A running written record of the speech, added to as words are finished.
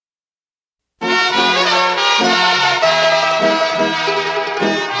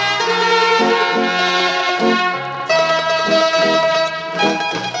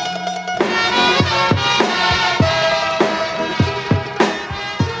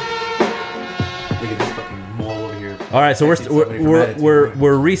All right, so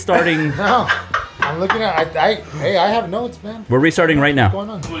we're restarting. No, I'm looking at. Hey, I have notes, man. We're restarting right now.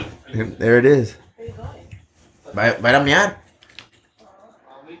 What's going on? There it is. Vaya mear.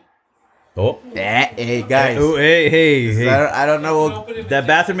 Oh, Hey guys. oh, hey. I don't know. That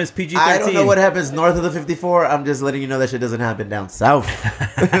bathroom is PG-13. I don't know what happens north of the 54. I'm just letting you know that shit doesn't happen down south.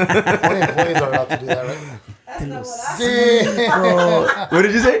 Only employees are allowed to do that, right? What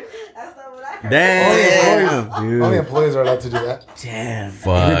did you say? Damn. Dude. Only employees are allowed to do that. Damn.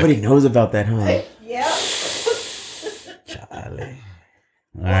 Fuck. Everybody knows about that, huh? Yep. Charlie.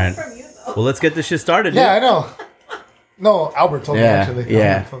 All right. Well, let's get this shit started. Yeah, I dude. know. No, Albert told me Yeah, actually.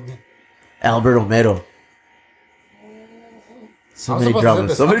 yeah. Albert told me. Albert Omero. So I'm many supposed to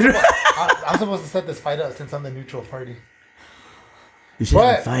dramas. So set many this- dramas. I'm supposed to set this fight up since I'm the neutral party. You should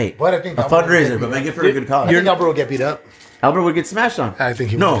have a fight. But I think a Albert will fundraiser, get but beat make up. it for a good cause. I think Albert will get beat up. Albert would get smashed on. I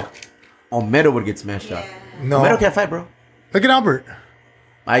think he No. would. Omero would get smashed on. No. Omero can't fight, bro. Look at Albert.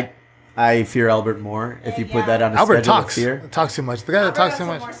 I fear Albert more if you put that on a Albert schedule of talks. fear. Talks too much. The guy that talks too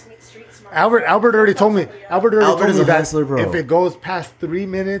much. More street smart. Albert already told me. Albert Albert is a that hustler, bro. if it goes past 3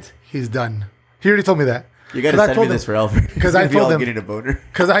 minutes, he's done. He already told me that. You gotta 'Cause I send me told this him- for Albert. because He's I gonna be told all him- getting a boner.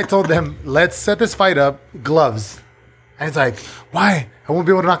 Because I told them, let's set this fight up, gloves. And he's like, why? I won't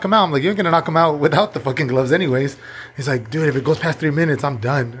be able to knock him out. I'm like, you're going to knock him out without the fucking gloves anyways. He's like, dude, if it goes past 3 minutes, I'm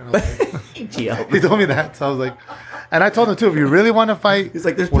done. And I was like, he told me that. So I was like, and I told him too, if you really want to fight, He's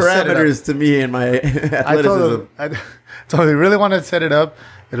like, there's we'll set it up. parameters to me and my I told athleticism. him, I told him, if you really want to set it up,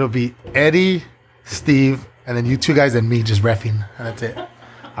 it'll be Eddie, Steve, and then you two guys and me just reffing. And that's it.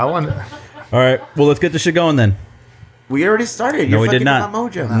 I want All right. Well, let's get this shit going then. We already started. No, You're we did fucking not.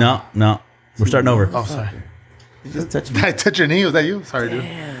 with my mojo. No. We're starting over. Oh, sorry. You just touched me. Did I touch your knee? Was that you? Sorry, dude.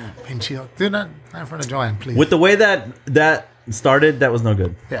 Pinchito. Dude, not in front of Joanne, please. With the way that started, that was no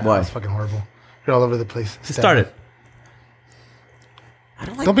good. Yeah, Why? that's fucking horrible. You're all over the place. Just start it. I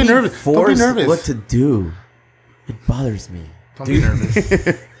don't like Don't be being nervous. Don't be forced nervous. What to do? It bothers me, Don't be nervous.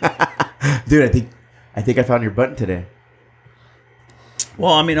 dude. I think I found your button today.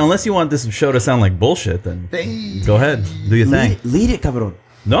 Well, I mean, unless you want this show to sound like bullshit, then Hey. go ahead, do your thing. Lead it, cabrón.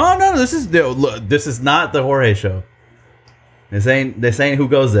 No. This is not the Jorge show. This ain't who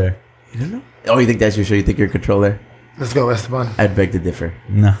goes there. You don't know? Oh, you think that's your show? You think you're in control there? Let's go, Esteban. I'd beg to differ.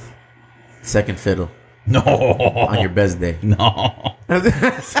 No. Second fiddle No. on your best day. No.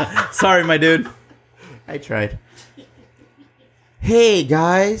 Sorry, my dude. I tried. Hey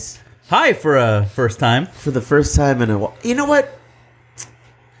guys, Hi for a first time. for the first time in a while. You know what?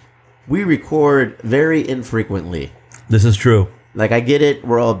 We record very infrequently. This is true. Like, I get it.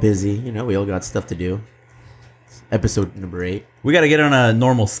 We're all busy. You know, we all got stuff to do. Episode number 8. We got to get on a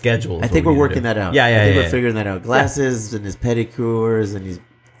normal schedule. I think we're working that out. Yeah, I think yeah. we're figuring that out. Glasses and his pedicures and his...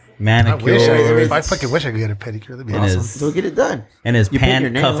 Manicures. I fucking wish I could get a pedicure. That'd be And awesome. his- So get it done. and his You paint your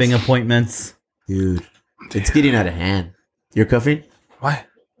pant nails. cuffing appointments. Dude, it's getting out of hand. You're cuffing? Why?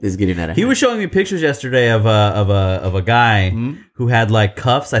 It's getting out of hand. He was showing me pictures yesterday of a guy who had like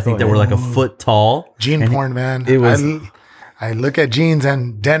cuffs. I think that were like a foot tall. Jean And porn, man. it was- I look at jeans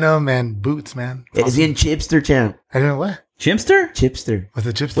and denim and boots, man. Is he in Chipster, champ? I don't know what. Chimster? Chipster. What's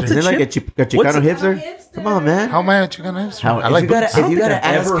a chipster? Isn't it like a Chicano hipster? Hipster. Come on, man. How am I a Chicano hipster? How- I if like you gotta- boots. I don't you think gotta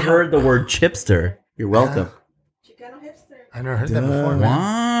I've ever ask- heard the word chipster. You're welcome. Chicano hipster. I never heard that before, man.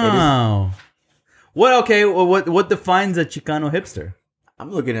 Wow. What? Okay. Well, what defines a Chicano hipster?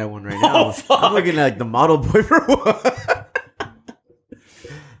 I'm looking at one right now. Oh, fuck. I'm looking at like the model boy for one.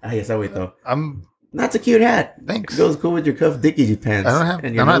 I guess I wait though. That's a cute hat. Thanks. It goes cool with your cuff dickie pants. I don't have-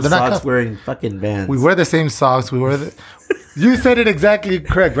 and your they're not- no they're not socks cuffed. wearing fucking bands. We wear the same socks. You said it exactly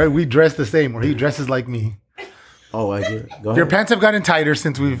correct, right? We dress the same, or he dresses like me. Oh, I do. Go Your ahead. pants have gotten tighter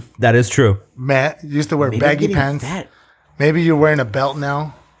since we've That is true. met. You used to wear Maybe I'm baggy getting pants. fat. Maybe you're wearing a belt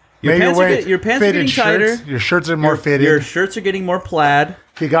now. Your Maybe pants you're are wearing get- your pants are fitted getting tighter. shirts. Your shirts are more fitted. Your shirts are getting more plaid.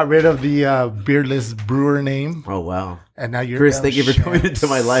 He got rid of the beardless brewer name, Oh wow. and now you're Chris, thank you for coming into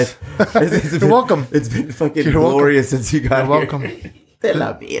my life. You're welcome. It's been fucking You're welcome. glorious since you got You're here. welcome. Te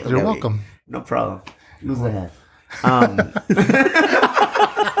la verga, You're güey. welcome. No problem. Lose the hat.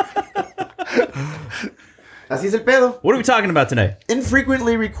 Así es el pedo. What are we talking about today?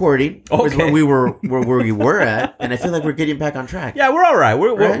 Infrequently recording is Okay. where we were at, and I feel like we're getting back on track. Yeah, we're all right.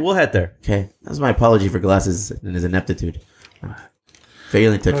 Right? We'll head there. Okay, that's my apology for glasses and his ineptitude.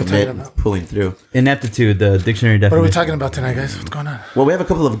 Failing to What are we commit talking and about? pulling through. Ineptitude, the dictionary What are definition. we talking about tonight, guys? What's going on? Well, we have a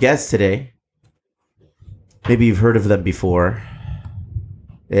couple of guests today. Maybe you've heard of them before.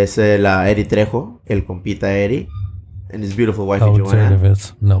 Es la Eddie Trejo, el compita Eddie, and his beautiful wife Joanna,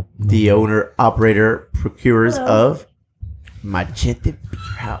 No. the owner, operator, procurers of Machete Beer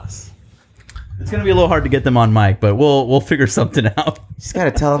House. It's gonna be a little hard to get them on mic, but we'll figure something out. Just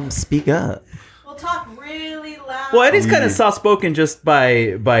gotta tell them to speak up. We'll talk really loud. Well, Eddie's kind of soft spoken just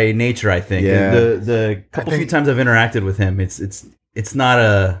by nature, I think. Yeah. The few times I've interacted with him, it's not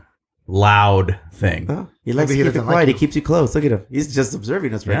a loud thing. Oh, he likes to Maybe he keep it doesn't quiet. like he you. keeps you close. Look at him. He's just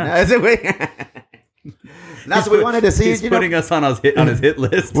observing us right Yeah. now. That's what we wanted to see. He's putting us on his hit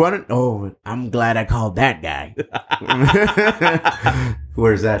list. I'm glad I called that guy.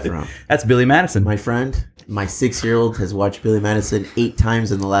 Where's that from? That's Billy Madison. My friend, my 6-year-old has watched Billy Madison 8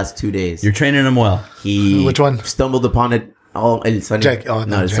 times in the last 2 days. You're training him well. He Which one? stumbled upon it. Oh, El Sunny.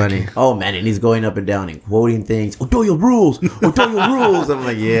 No, It's Jackie. Sunny. Oh man, and he's going up and down and quoting things. Otoyo rules. Otoyo rules. I'm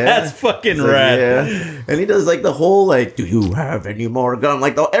like, yeah, That's fucking It's like, rad. yeah. And he does like the whole like, do you have any more gun?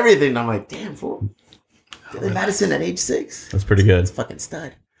 Like everything. And I'm like, damn fool. Billy Madison at age 6. That's pretty good. Fucking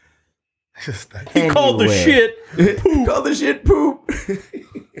stud. He called the Anyway. shit. Called the shit poop.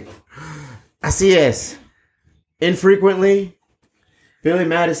 Así es. Infrequently, Billy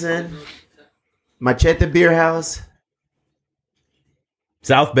Madison, Machete Beer House,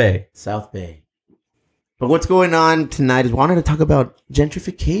 South Bay. South Bay. But what's going on tonight is we wanted to talk about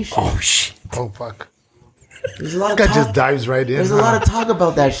gentrification. Oh shit. Oh fuck! There's a lot of Guy talk. just dives right in. There's a lot of talk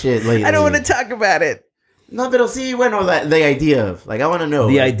about that shit lately. I don't want to talk about it. No, but see, bueno, the idea of like I want to know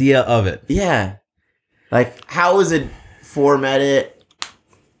The like, idea of it. Yeah, like how is it formatted,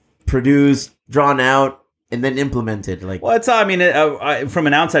 produced, drawn out, and then implemented? Like, Well, it's I mean, from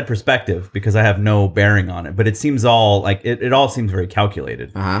an outside perspective, because I have no bearing on it, but it seems all like it all seems very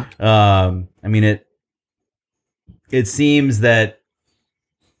calculated. uh huh. I mean, it seems that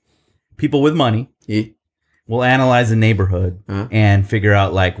people with money will analyze a neighborhood Uh-huh. and figure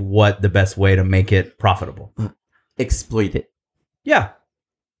out like what the best way to make it profitable. Exploit it. Yeah.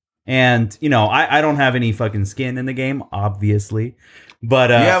 And, you know, I don't have any fucking skin in the game, obviously. But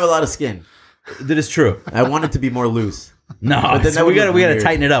You have a lot of skin. that is true. I want it to be more loose. No, But then that so we would gotta be weird.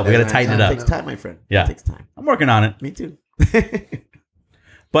 tighten it up. We gotta tighten it It up. takes time, my friend. Yeah. It takes time. I'm working on it. Me too.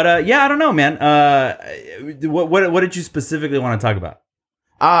 But yeah, I don't know, man. What did you specifically want to talk about?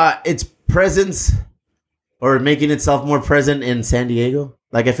 Its presence or making itself more present in San Diego.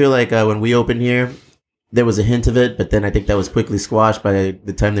 Like I feel like when we opened here, there was a hint of it, but then I think that was quickly squashed by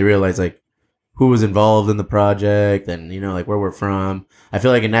the time they realized like who was involved in the project and you know like where we're from. I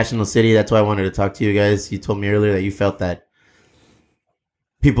feel like in National City, that's why I wanted to talk to you guys. You told me earlier that you felt that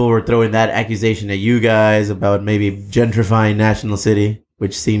people were throwing that accusation at you guys about maybe gentrifying National City,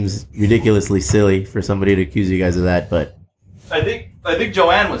 which seems ridiculously silly for somebody to accuse you guys of that. But I think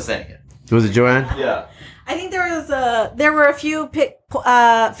Joanne was saying it. was it Joanne? I Yeah. think there were a few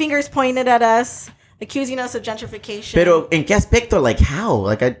fingers pointed at us, accusing us of gentrification. Pero en qué aspecto? Like how?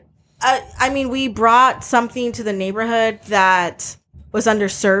 Like I mean, we brought something to the neighborhood that was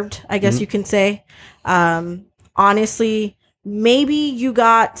underserved, I guess you can say. Honestly, maybe you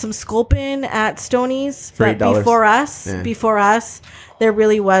got some sculpin at Stoney's, For but $8. before us, there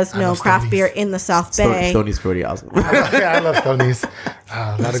really was no love craft Stoney's. beer in the South Bay. Stoney's pretty awesome. Yeah, I love Stoney's.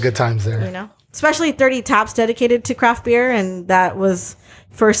 A lot of good times there. You know, especially 30 Taps dedicated to craft beer, and that was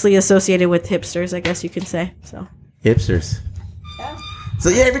firstly associated with hipsters, I guess you can say. So Hipsters. So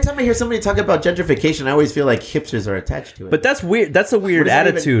yeah, every time I hear somebody talk about gentrification, I always feel like hipsters are attached to it. But that's weird. That's a weird does that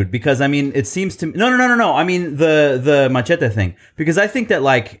attitude because I mean, it seems to me. No. I mean the machete thing because I think that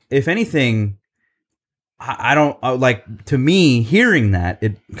like if anything, I don't like to me hearing that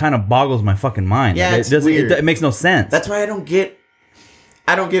it kind of boggles my fucking mind. Yeah, Like, it's it doesn't. weird. It makes no sense. that's why I don't get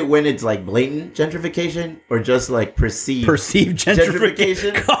when it's like blatant gentrification or just like perceived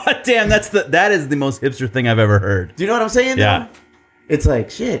Gentrification. God damn, that is the most hipster thing I've ever heard. Do you know what I'm saying? Yeah. though? It's like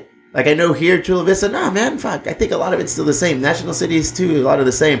shit. Like I know here, Chula Vista, nah, man, fuck. I think a lot of it's still the same. National cities too, a lot of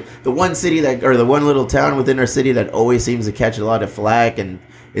the same. The one city or the one little town within our city that always seems to catch a lot of flack and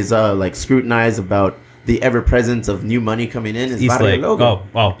is like scrutinized about the ever presence of new money coming in is East Barrio Lake. Logo.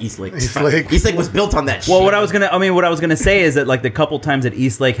 Oh. East Lake. East Lake. East Lake was built on that shit. Well, what I was gonna say is that like the couple times that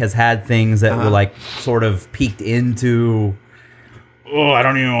East Lake has had things that were like sort of peeked into. Oh, I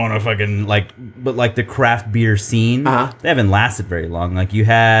don't even want to fucking but like the craft beer scene, they haven't lasted very long. Like you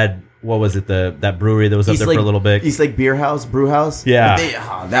had, what was it, that brewery that was up East there Lake, for a little bit. East Lake Beer House, Brew House. Yeah.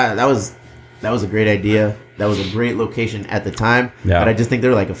 But that was a great idea. That was a great location at the time. Yeah. But I just think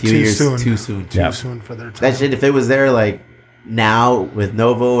they're like a few years too soon. Too soon for their time. That shit, if it was there like now with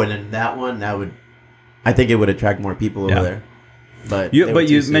Novo and then that one, I think it would attract more people over Yeah. there. But You they were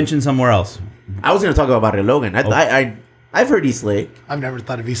too you soon. mentioned somewhere else. I was gonna talk about Barrio Logan. I've heard East Lake. I've never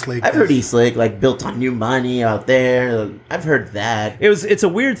thought of East Lake. I've heard East Lake like built on new money out there. I've heard that. It's a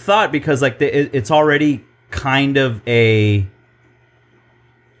weird thought because like it's already kind of a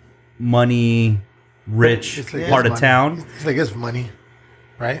money rich It's like part his of money. town. It's like his money,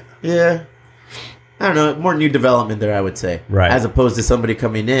 right? Yeah. I don't know. More new development there, I would say. Right. As opposed to somebody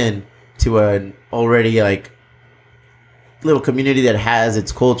coming in to an already like little community that has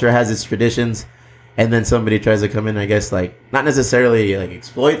its culture, has its traditions, and then somebody tries to come in, I guess, like not necessarily like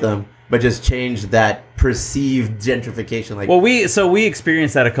exploit them, but just change that perceived gentrification. Like, Well, we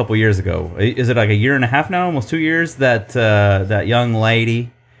experienced that a couple years ago. Is it like a year and a half now, almost 2 years? That young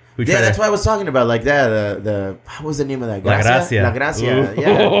lady who yeah, tried that's to, what I was talking about. Like that, the what was the name of that? La Gracia. La Gracia. Ooh.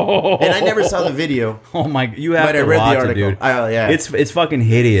 Yeah. And I never saw the video, Oh my! You have but to I read watch the article. it, dude. Yeah. It's fucking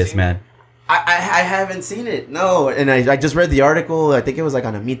hideous, man. I haven't seen it. No, and I just read the article. I think it was like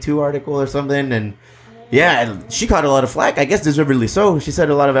on a Me Too article or something, and yeah, and she caught a lot of flack. I guess deservedly so. She said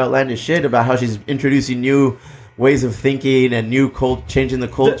a lot of outlandish shit about how she's introducing new ways of thinking and changing the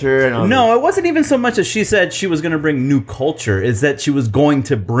culture. And all No, it wasn't even so much that she said she was going to bring new culture. Is that she was going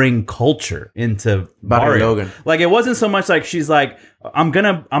to bring culture into Barrio Barrio. Logan. Like it wasn't so much like she's like I'm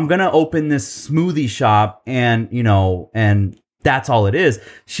gonna open this smoothie shop and and that's all it is.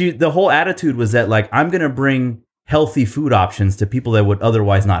 The whole attitude was that like I'm gonna bring healthy food options to people that would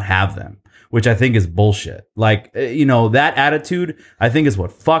otherwise not have them, which I think is bullshit. Like that attitude I think is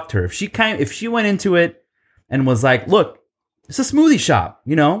what fucked her. If she went into it and was like, look, it's a smoothie shop,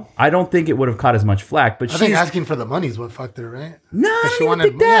 I don't think it would have caught as much flack. But I think asking for the money is what fucked her, right? no, I She don't even wanted-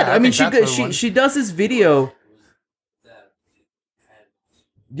 think that. yeah, I I mean, think that's what it was. she does this video.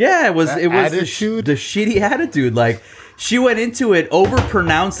 Yeah, it was That the attitude? shitty attitude. Like she went into it over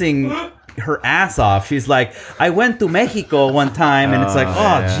pronouncing her ass off. She's like, I went to Mexico one time, and it's like,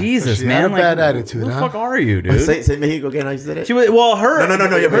 yeah. Jesus, She man, had a like, bad attitude, Who the huh? fuck are you, dude? say Mexico again. I said it. She was her. No,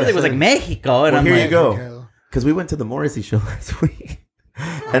 Her yeah, thing was like Mexico, and Well, I'm here like, you go. Okay. Because we went to the Morrissey show last week.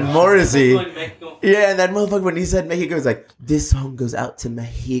 And Morrissey, yeah, and that motherfucker, when he said Mexico, was like, this song goes out to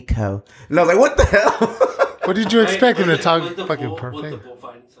Mexico. And I was like, what the hell? What did you expect him to talk fucking perfect?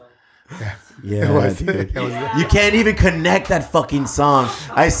 Yeah, It was- dude. it was- You can't even connect that fucking song.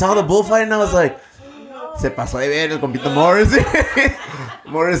 I saw the bullfight and I was like, se pasó de ver el compito Morrissey.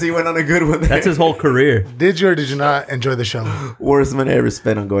 Morrissey went on a good one there. That's his whole career. Did you or did you not enjoy the show? Worst money I ever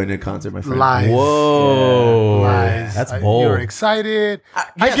spent on going to a concert, my friend. Lies. Whoa, Lies. that's You bold. were excited. I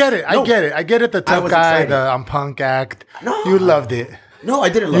yes. get it. No. I get it. I get it. The I tough was guy, excited. the I'm punk act. No. You loved it. No, I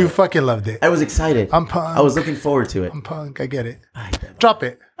didn't love You it. fucking loved it. I was excited. I'm pumped. I was looking forward to it. I'm punk. I get it. Drop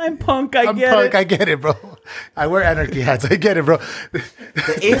it. I'm punk. I I'm get punk. it. I get it, bro. I wear anarchy hats. I get it, bro.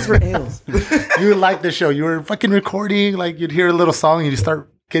 The A's for Ales. You liked the show. You were fucking recording. Like you'd hear a little song and you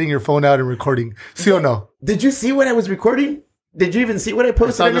start getting your phone out and recording. See or no? Did you see what I was recording? Did you even see what I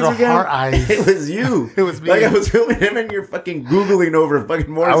posted saw on little Instagram? heart eyes. It was you. It was me. Like I was filming him and you're fucking Googling over fucking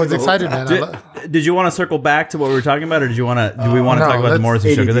Morrissey. I was the whole excited, time. man. Did you want to circle back to what we were talking about, or do we want to talk about the let's-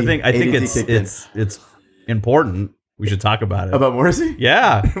 Morrissey show? Because I think ADT kicked in. it's important. We should talk about it. About Morrissey?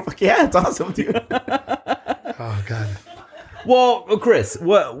 Yeah. Fuck yeah, it's awesome, dude. Oh god. Well, Chris,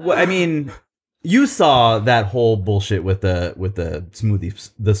 what I mean, you saw that whole bullshit with the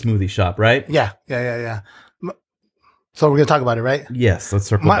smoothie shop, right? Yeah. So we're gonna talk about it, right? Yes. Let's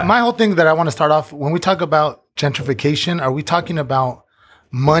circle My back. my whole thing that I want to start off when we talk about gentrification, are we talking about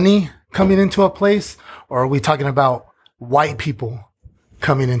money coming into a place, or are we talking about white people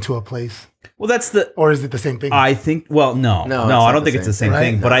coming into a place, well, that's the. or is it the same thing? I think. Well, no, No, no, it's I not don't the think it's the same same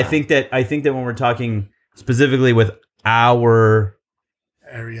thing, thing. right? But I think that when we're talking specifically with our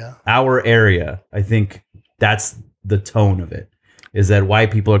Area. area, I think that's the tone of it. Is that white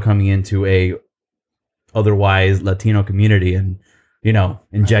people are coming into a otherwise Latino community and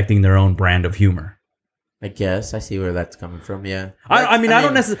injecting their own brand of humor. I guess I see where that's coming from. Yeah. I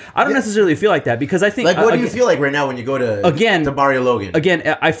don't necessarily feel like that because I think Like, what do you feel like right now when you go to to Barrio Logan?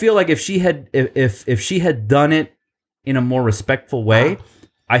 Again, I feel like if she had done it in a more respectful way,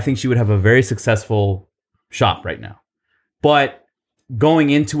 I think she would have a very successful shop right now. But going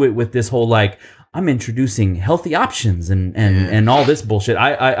into it with this whole like I'm introducing healthy options and all this bullshit,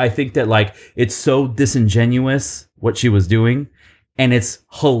 I think that like it's so disingenuous what she was doing. And it's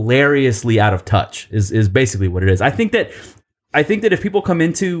hilariously out of touch is basically what it is. I think that if people come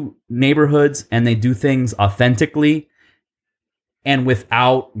into neighborhoods and they do things authentically and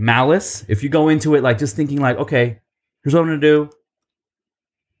without malice, if you go into it like just thinking like, okay, here's what I'm gonna do.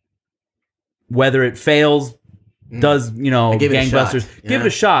 Whether it fails, does give it a shot, gangbusters, give it a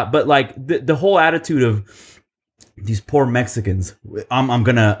shot. But like the whole attitude of these poor Mexicans, I'm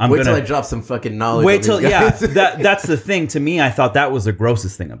gonna till I drop some fucking knowledge. wait on till these guys. that's the thing. To me, I thought that was the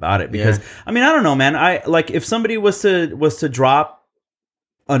grossest thing about it because I mean I don't know, man. I like if somebody was to drop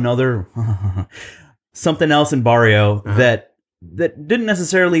another something else in Barrio that that didn't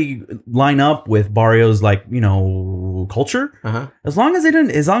necessarily line up with Barrio's like, you know, culture. As long as they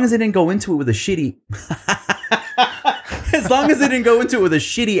didn't go into it with a shitty as long as they didn't go into it with a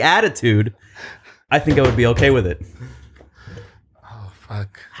shitty attitude, I think I would be okay with it. Oh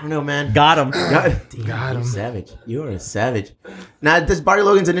fuck. I don't know, man. Got him. Got him. Savage. You are a savage. Now, this Barrio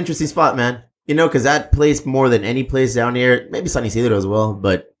Logan's an interesting spot, man. You know, because that place more than any place down here, maybe San Isidro as well,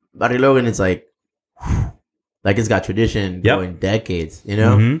 but Barrio Logan, it's like it's got tradition going decades, you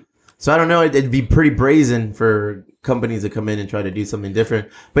know? Mm-hmm. So I don't know, it'd be pretty brazen for companies to come in and try to do something different.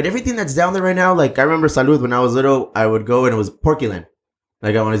 But everything that's down there right now, like I remember Salud when I was little, I would go and it was Porkyland.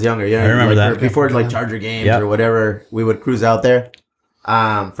 Like when I was younger. Yeah, I remember that. Before like Charger games or whatever, we would cruise out there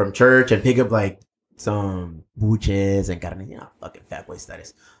from church and pick up like some buches and carne, you know, fucking fat boy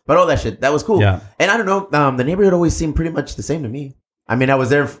status. But all that shit, that was cool. Yeah. And I don't know, the neighborhood always seemed pretty much the same to me. I mean, I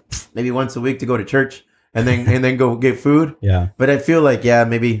was there maybe once a week to go to church and then go get food. Yeah. But I feel like,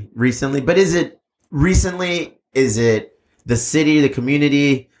 maybe recently. But is it recently? Is it the city, the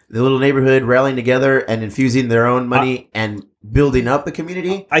community, the little neighborhood rallying together and infusing their own money and building up the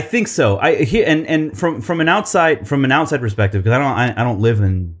community? I think so. And from an outside perspective, because I don't live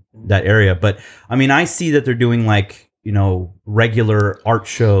in that area, but I mean, I see that they're doing like, you know, regular art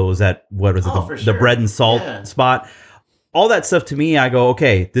shows at the bread and salt spot. All that stuff to me, I go,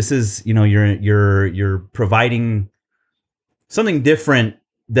 okay, this is, you know, you're providing something different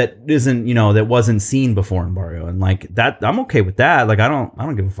that isn't, you know, that wasn't seen before in Barrio, and like that, I'm okay with that. Like I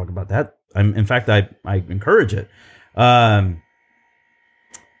don't give a fuck about that. In fact, I encourage it. Yeah,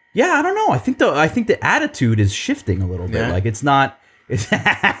 I don't know. I think the attitude is shifting a little bit. Like it's not.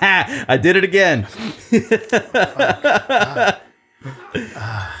 I did it again.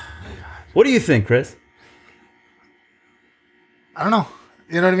 What do you think, Chris? I don't know.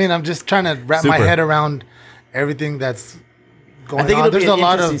 You know what I mean? I'm just trying to wrap my head around everything that's going on. I think it'll be an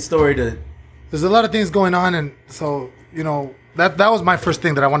interesting story to. There's a lot of things going on, and so you know that was my first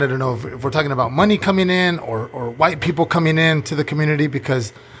thing that I wanted to know if we're talking about money coming in or white people coming in to the community,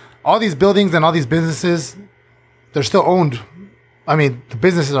 because all these buildings and all these businesses, they're still owned. I mean, the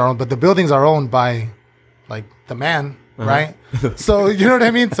businesses are owned, but the buildings are owned by like the man. Right, so you know what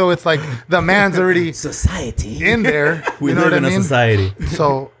I mean. So it's like the man's already society in there. We you know live what in I mean? a society.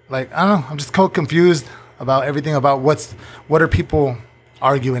 So like I don't know. I'm just confused about everything about what are people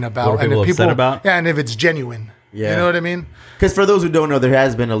arguing about, What are people upset about? Yeah, and if it's genuine. Yeah, you know what I mean. Because for those who don't know, there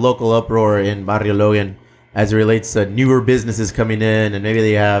has been a local uproar in Barrio Logan as it relates to newer businesses coming in, and maybe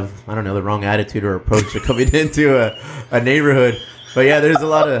they have the wrong attitude or approach to coming into a neighborhood. But yeah, there's a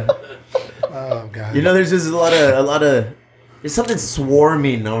lot of. Oh God! You know, there's just a lot of. There's something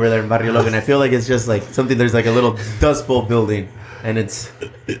swarming over there in Barrio Logan. I feel like it's just like something. There's like a little Dust Bowl building, and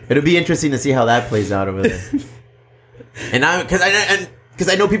it'll be interesting to see how that plays out over there. And because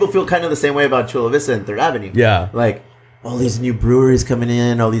I know people feel kind of the same way about Chula Vista and Third Avenue. Yeah, like all these new breweries coming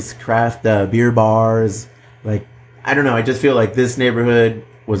in, all these craft beer bars. Like I don't know. I just feel like this neighborhood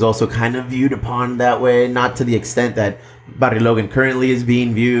was also kind of viewed upon that way, not to the extent that Barrio Logan currently is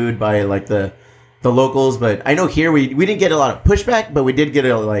being viewed by like the locals. But I know here we didn't get a lot of pushback, but we did get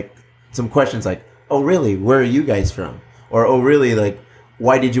some questions like, oh really, where are you guys from? Or oh really, like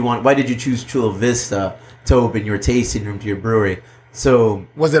why did you choose Chula Vista to open your tasting room to your brewery? So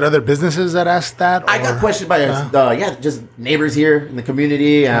was it other businesses that asked that? I got questioned by just neighbors here in the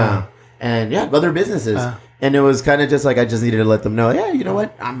community and other businesses. And it was kind of just like I just needed to let them know, yeah, you know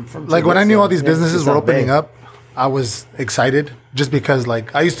what? I'm from like when I knew all these businesses were opening Bay. up, I was excited just because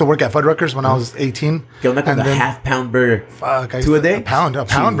like I used to work at Fuddruckers when I was 18. And then half-pound burger. Fuck, two a day? A pound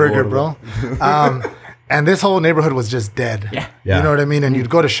burger, bro. And this whole neighborhood was just dead. Yeah. You know what I mean? And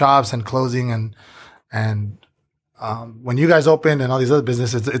you'd go to shops and closing and when you guys opened and all these other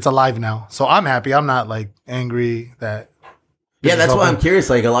businesses, it's alive now. So I'm happy. I'm not like angry that. Yeah, that's why I'm curious.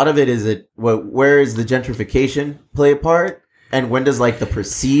 Like a lot of it is where is the gentrification play a part, and when does like the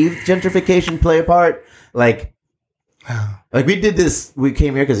perceived gentrification play a part? Like we did this. We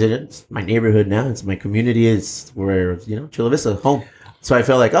came here because it's my neighborhood now. It's my community. It's where Chula Vista home. So I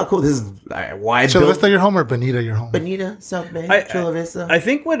felt like, oh, cool. This is why Chula Vista your home or Bonita your home? Bonita, South Bay, Chula Vista. I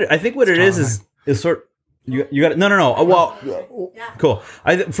think what it is sort. You got it. No. Well, cool.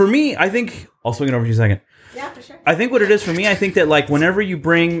 For me, I think I'll swing it over to you a second. Yeah, for sure. I think what it is for me, I think that like whenever you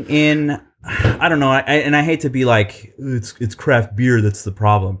bring in, I don't know, and I hate to be like it's craft beer that's the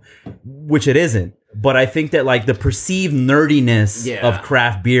problem, which it isn't. But I think that like the perceived nerdiness of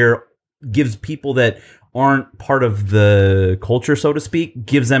craft beer gives people that aren't part of the culture, so to speak,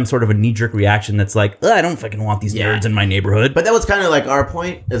 gives them sort of a knee-jerk reaction that's like, I don't fucking want these nerds in my neighborhood. But that was kind of like our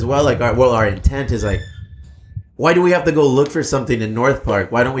point as well. Like our intent is like, why do we have to go look for something in North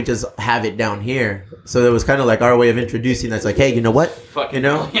Park? Why don't we just have it down here? So it was kind of like our way of introducing that's like, hey, you know what? Fucking You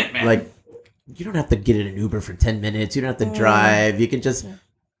know, brilliant, man. like you don't have to get in an Uber for 10 minutes. You don't have to drive. You can just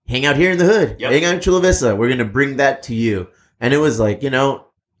hang out here in the hood. Yep. Hang out in Chula Vista. We're going to bring that to you. And it was like, you know,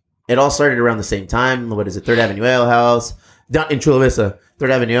 it all started around the same time. What is it? 3rd Avenue Ale House. Down in Chula Vista. 3rd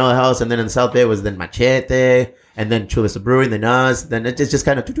Avenue Ale House. And then in the South Bay was then Machete. And then Chula Vista Brewing, then us. Then it just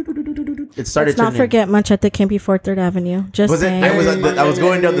kind of... It started Let's not turning- forget Machete came before 3rd Avenue. Just Was it? saying. I was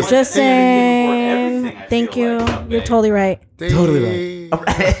going down the... Just saying. everything, I Thank feel you. like, South You're Bay. totally right. Totally.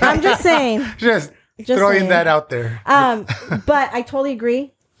 I'm just saying. Just Just throwing saying. that out there. But I totally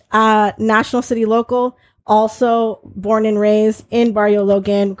agree. National City Local, also born and raised in Barrio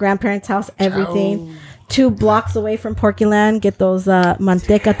Logan, grandparents' house, everything. 2 blocks away from Porky Land, get those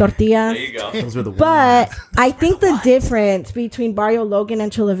manteca tortillas. There you go. Those were the But I think the difference between Barrio Logan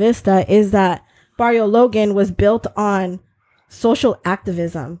and Chula Vista is that Barrio Logan was built on social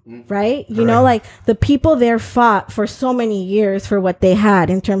activism, right? You know, like the people there fought for so many years for what they had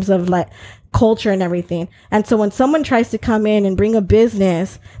in terms of like culture and everything. And so when someone tries to come in and bring a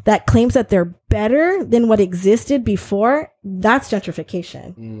business that claims that they're better than what existed before, that's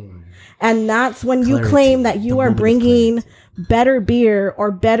gentrification. And that's when you Clarity. claim that you The are moment of bringing better beer or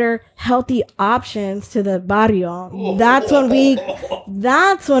better healthy options to the barrio. That's when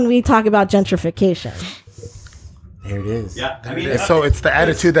we talk about gentrification. There it is. Yeah, I mean, So it's the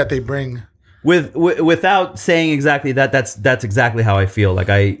attitude that they bring. Without saying exactly that, that's exactly how I feel. Like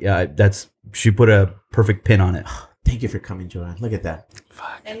she put a perfect pin on it. Thank you for coming, Joanne. Look at that.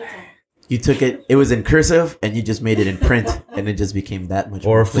 You took it. It was in cursive, and you just made it in print, and it just became that much.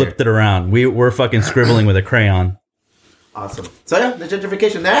 Or more clear. flipped it around. We're fucking scribbling with a crayon. Awesome. So yeah, the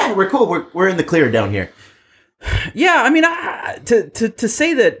gentrification. We're cool. We're in the clear down here. Yeah, I mean, to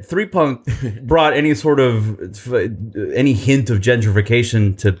say that Three Punk brought any sort of any hint of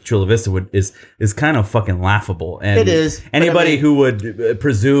gentrification to Chula Vista is kind of fucking laughable. And It is, but Anybody I mean- who would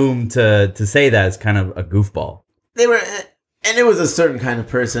presume to say that is kind of a goofball. They were, and it was a certain kind of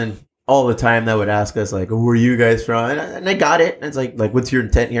person all the time that would ask us like, "Where are you guys from?" And I got it. And it's like, what's your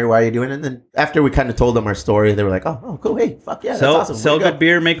intent here? Why are you doing it? And then after we kind of told them our story, they were like, "Oh, cool. Hey, fuck yeah, that's awesome. Sell Way to good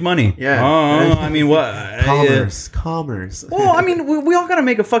beer, make money. Yeah. Oh, I mean, what? Commerce. Well, I mean, we all gotta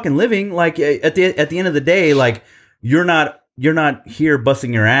make a fucking living. Like at the end of the day, like you're not here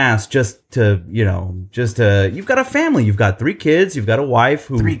busting your ass just to you've got a family, you've got 3 kids, you've got a wife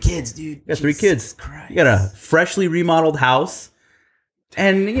who 3 kids, dude. you got 3 Jesus kids, Christ. you got a freshly remodeled house,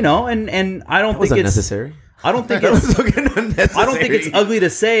 and and I don't That was think it's unnecessary. I don't think That it's was fucking unnecessary. I don't think it's ugly to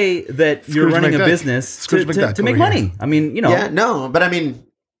say that you're Scrooge running a McDuck. business Scrooge McDuck to make over money. here. I mean, Yeah, no, but I mean,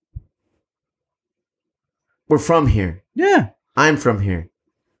 we're from here. yeah. I'm from here.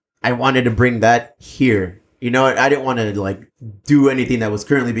 I wanted to bring that here. You know, I didn't want to like do anything that was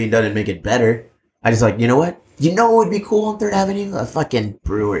currently being done and make it better. I just like, you know what? You know what would be cool on 3rd Avenue? A fucking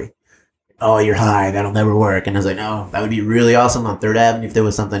brewery. Oh, you're high. That'll never work. And I was like, no, that would be really awesome on 3rd Avenue if there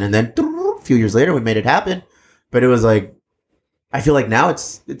was something. And then a few years later, we made it happen. But it was like, I feel like now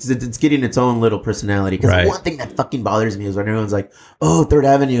it's getting its own little personality. Because Right. one thing that fucking bothers me is when everyone's like, oh, 3rd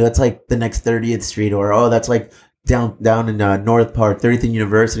Avenue, that's like the next 30th Street. Or, oh, that's like down in North Park, 30th and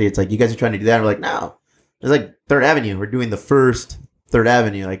University. It's like, you guys are trying to do that. And we're like, no. It's like 3rd Avenue. We're doing the first 3rd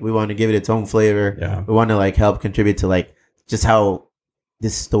Avenue. Like, we want to give it its own flavor. Yeah. We want to like help contribute to like just how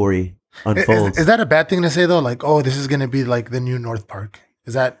this story unfolds. Is that a bad thing to say though? Like, oh, this is gonna be like the new North Park.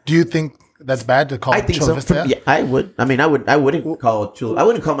 Do you think that's bad to call I it think Chula so. Vista? Yeah, I would. I mean, I wouldn't call it Chula. I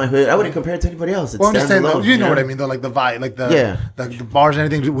wouldn't call my hood. I wouldn't compare it to anybody else. It Well, I'm just saying, stands though, alone, you know what I mean, though, like the vibe, like the bars and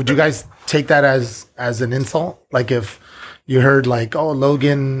everything. Would you guys take that as an insult? Like if you heard like, oh,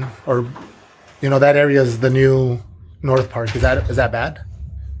 Logan or that area is the new North Park. Is that bad?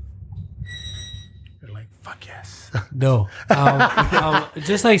 You're like, fuck yes. No.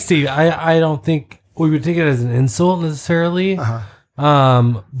 Just like Steve, I don't think we would take it as an insult necessarily.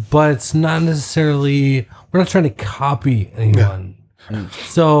 But it's not necessarily, we're not trying to copy anyone.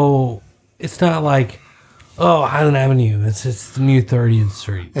 So it's not like, oh, Highland Avenue, it's the new 30th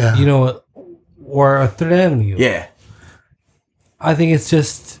Street. Yeah. You know, or a 3rd Avenue. Yeah. I think it's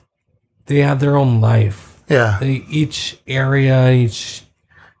just they have their own life. Yeah. Each area, each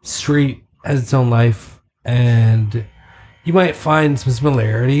street has its own life, and you might find some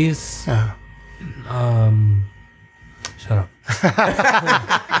similarities. Yeah. Shut up.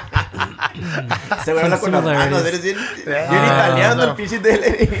 Se vuelve con las manos. Eres bien italiano, el pinche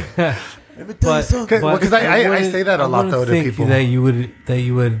de Because I say that a lot though to think people. that you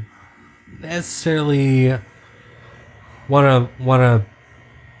would necessarily want to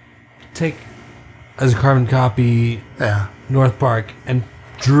take as a carbon copy Yeah. North Park and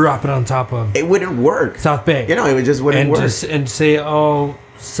drop it on top of It wouldn't work. South Bay. You know, it just wouldn't and work. and say, oh,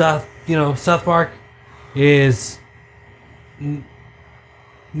 South Park is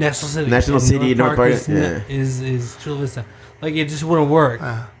National City. National and City, North Park, is, yeah. is Chula Vista. Like, it just wouldn't work.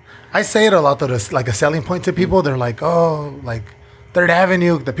 I say it a lot though. That's like a selling point to people. They're like, oh, like Third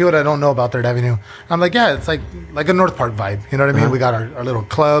Avenue. The people that don't know about Third Avenue, I'm like, yeah, it's like a North Park vibe. You know what I mean? We got our little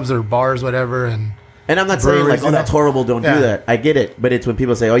clubs or bars, whatever, and I'm not saying like, breweries, oh, that's horrible. Don't Yeah. do that. I get it, but it's when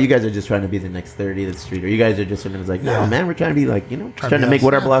people say, oh, you guys are just trying to be the next 30th Street, or you guys are just, and it's like, no, Yeah. man, we're trying to be like, trying to be make us.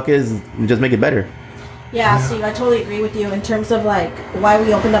 what our Yeah. block is and just make it better. Yeah, Steve, I totally agree with you in terms of like why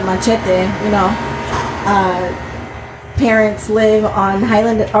we opened up Machete. Parents live on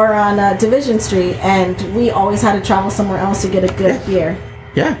Highland or on Division Street, and we always had to travel somewhere else to get a good beer.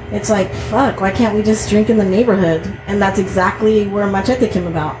 Yeah. It's like, fuck, why can't we just drink in the neighborhood? And that's exactly where Machete came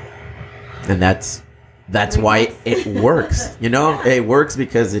about. And that's why it works. It works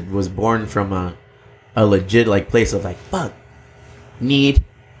because it was born from a legit like place of like, fuck, need,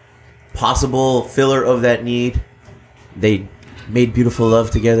 possible filler of that need. They made beautiful love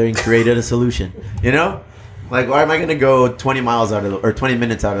together and created a solution. Like, why am I gonna go 20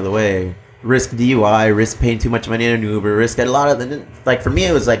 minutes out of the way, risk DUI, risk paying too much money in an Uber, risk a lot of like, for me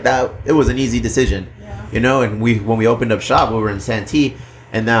it was like that. It was an easy decision. And when we opened up shop, we were in Santee.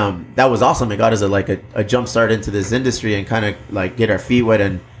 And that was awesome. It got us a jump start into this industry and kind of like get our feet wet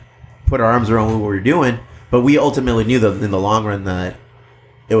and put our arms around what we were doing. But we ultimately knew that in the long run that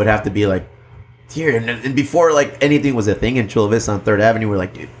it would have to be like here. And before like anything was a thing in Chula Vista on 3rd Avenue, we're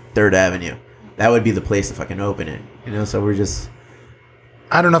like, dude, 3rd Avenue. That would be the place to fucking open it. So we're just...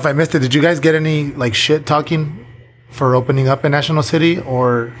 I don't know if I missed it. Did you guys get any like shit talking for opening up in National City,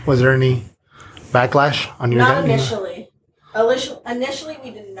 or was there any backlash on your Not guys? initially. Initially,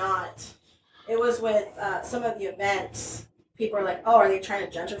 we did not. It was with some of the events. People were like, oh, are they trying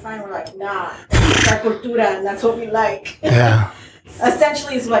to gentrify? And we're like, nah, it's our cultura, and that's what we like. Yeah.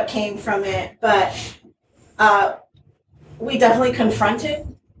 Essentially is what came from it. But we definitely confronted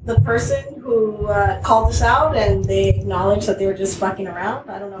the person who called us out, and they acknowledged that they were just fucking around.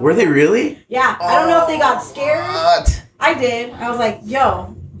 I don't know. Were they really? Yeah. I don't know if they got scared. What? I did. I was like,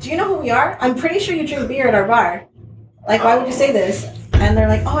 yo, do you know who we are? I'm pretty sure you drink beer at our bar. Like, why would you say this? And they're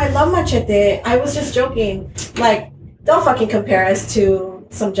like, oh, I love Machete. I was just joking. Like, don't fucking compare us to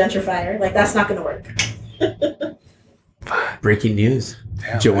some gentrifier. Like, that's not going to work. Breaking news.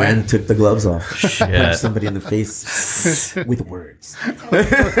 Damn, Joanne man. took the gloves off. Shit. Punched somebody in the face with words.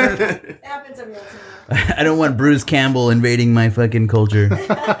 It happens every once in a while. I don't want Bruce Campbell invading my fucking culture.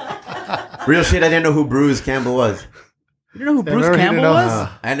 Real shit, I didn't know who Bruce Campbell was. You don't know who Bruce remember he Campbell didn't know. was?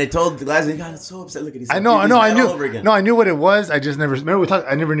 And they told the guys, they got so upset. Look at these. I know, I knew. All over again. No, I knew what it was. I just never. Remember we talked.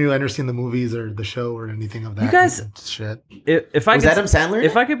 I never knew. I never seen the movies or the show or anything of that. You guys- shit. If I Was could, Adam Sandler?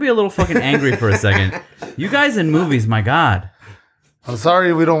 If I could be a little fucking angry for a second, you guys in movies, my God. I'm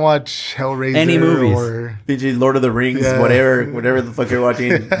sorry we don't watch Hellraiser. Any movies. Or, PG, Lord of the Rings, Yeah. whatever the fuck you're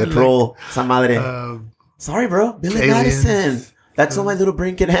watching. The Troll, Sa Madre. Sorry, bro. Billy Aliens. Madison. That's all my little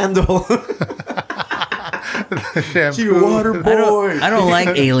brain can handle. shampoo. Water boy. I don't like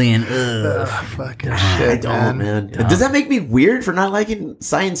Alien. Ugh. Fucking I shit, don't, man. Dumb. Does that make me weird for not liking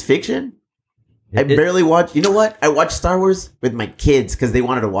science fiction? I It- barely watch. You know what? I watched Star Wars with my kids because they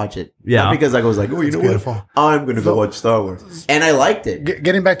wanted to watch it. Yeah. Not because I was like, oh, you know beautiful. what? I'm gonna go watch Star Wars, and I liked it.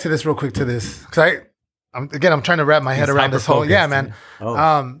 Getting back to this real quick to this, because I'm trying to wrap my head He's around this whole. Yeah, hyper-focused.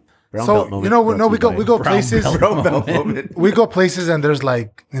 man. Oh, Brown So belt moment you know, brought no, to we you go by we go Brown places. belt. Brown belt moment. We go places and there's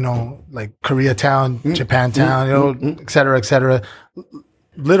like, like Koreatown, Japantown, et cetera, et cetera.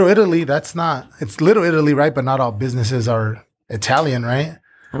 Little Italy, it's Little Italy, right? But not all businesses are Italian, right?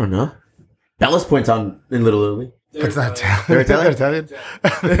 I don't know. Ballast Point's on in Little Italy. It's not Italian. They're Italian?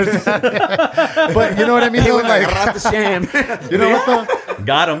 They're Italian. But you know what I mean? though? Like, you know what though?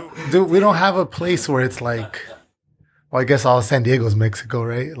 Got him. Dude, we don't have a place where it's like, well, I guess all San Diego's Mexico,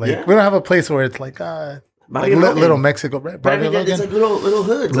 right? Like, Yeah. we don't have a place where it's like Barrio Logan. little Mexico, right? But I mean, Barrio it's Logan. like little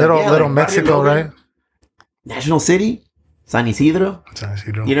hoods. little like, little like Mexico, Barrio right? Logan, National City, San Isidro.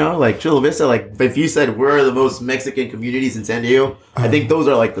 You know, like Chula Vista. Like, if you said where are the most Mexican communities in San Diego, I think those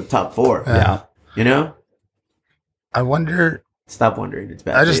are like the top 4. Yeah. You know, I wonder. stop wondering. It's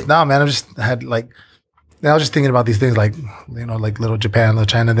bad. I for just you. no, man. I just had like, I was just thinking about these things, like like little Japan, little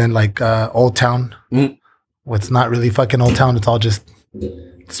China, then like Old Town. Mhm. What's not really fucking Old Town. It's all just.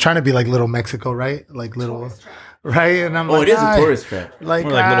 It's trying to be like little Mexico, right? Like little, right? And I'm Oh, like, it is a tourist trap. Like,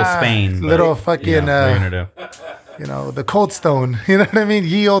 More like little Spain. but, little fucking, you know, what are you gonna do? the Cold Stone. You know what I mean?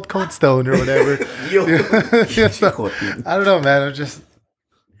 Ye old Cold Stone or whatever. Yo. Yeah, so, I don't know, man. I'm just.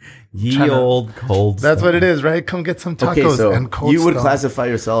 Ye old cold. That's what it is, right? Come get some tacos Okay, so and cold you would Stone. classify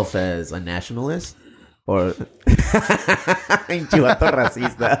yourself as a nationalist? Or Chivato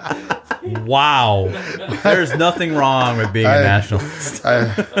racista. Wow. There's nothing wrong with being a nationalist.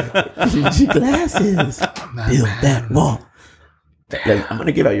 Pinche glasses. Build that wall. Like, I'm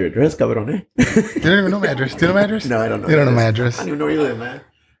gonna give out your address, cabrón. You don't even know my address. Do you know my address? No, I don't know. You don't know my address. I don't even know where you live, man.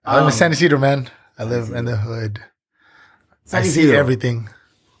 I'm in San Isidro, man. I live in the hood. San I see Isidro. everything.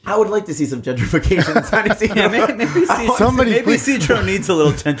 I would like to see some gentrification in San Isidro. Somebody maybe please- Citro needs a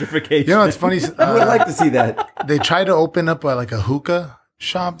little gentrification. You know, it's funny. I would like to see that. They tried to open up like a hookah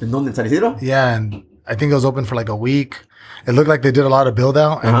shop. ¿En dónde? ¿En San Isidro? Yeah, and I think it was open for like a week. It looked like they did a lot of build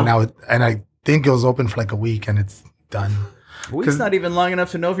out, and I think it was open for like a week, and it's done. Week's not even long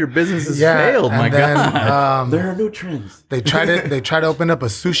enough to know if your business has Yeah, failed. My and then, God. There are no trends. They tried to open up a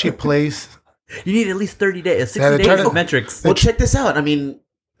sushi place. You need at least 30 days, 60 Yeah, they days try to- of metrics. Well, check this out. I mean,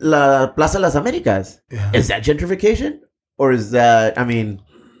 La Plaza Las Americas. Yeah. Is that gentrification? Or is that, I mean,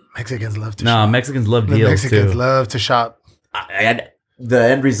 Mexicans love to No, shop. Mexicans love The deals Mexicans too. love to shop. the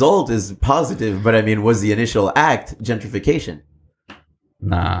end result is positive, but I mean, was the initial act gentrification?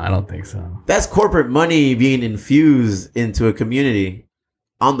 Nah, I don't think so. That's corporate money being infused into a community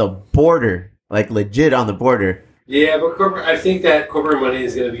on the border, like legit on the border. Yeah, but I think that corporate money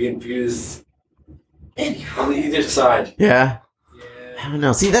is going to be infused on either side. Yeah. Yeah. I don't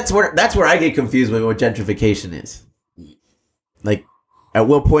know. See, that's where I get confused with what gentrification is. Like, at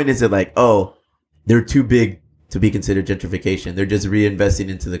what point is it like, oh, they're too big to be considered gentrification? They're just reinvesting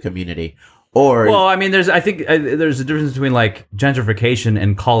into the community, or Well, I mean, I think there's a difference between like gentrification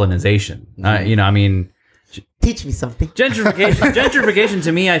and colonization. You know, I mean, teach me something. gentrification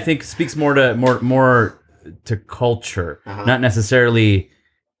to me, I think speaks more to culture, not necessarily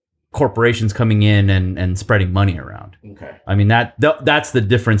corporations coming in and spreading money around. Okay, I mean that's the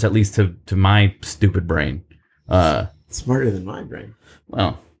difference, at least to my stupid brain. smarter than my brain.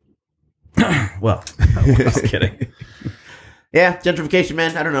 Well, just kidding. Yeah, gentrification,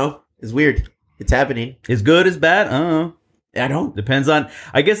 man. I don't know. It's weird. It's happening. Is good, is bad? I don't know. I don't. Depends on.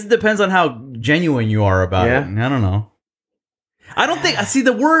 I guess it depends on how genuine you are about Yeah. it. I don't know. I don't think. I see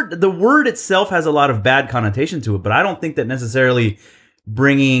the word itself has a lot of bad connotation to it, but I don't think that necessarily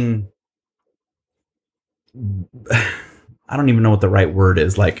bringing. I don't even know what the right word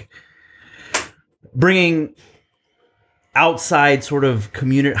is. Like bringing outside sort of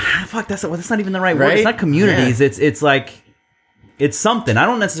community. Fuck, that's not even the right word. Right? It's not communities. Yeah. It's like it's something. I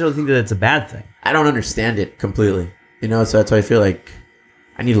don't necessarily think that it's a bad thing. I don't understand it completely. You know, so that's why I feel like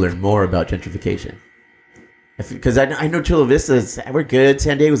I need to learn more about gentrification. Because I know Chula Vista, we're good.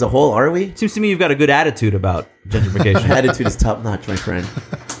 San Diego as a whole, are we? Seems to me you've got a good attitude about gentrification. Attitude is top notch, my friend.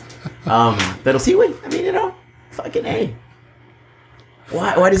 Pero sí, güey. I mean, you know, fucking A.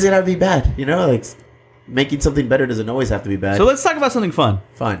 Why does it have to be bad? You know, like making something better doesn't always have to be bad. So let's talk about something fun.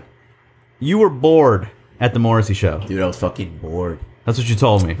 Fine. You were bored at the Morrissey show. Dude, I was fucking bored. That's what you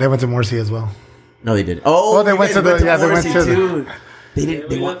told me. They went to Morrissey as well. No, they didn't. Oh, they you went guys to the- yeah, they went Morrissey to the- too. They didn't.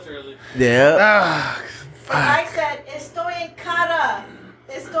 They We went. left early. Yeah. Ah, I said, estoy en cara.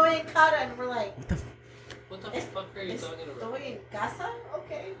 Estoy en cara. And we're like, What the fuck are you talking about? estoy en casa?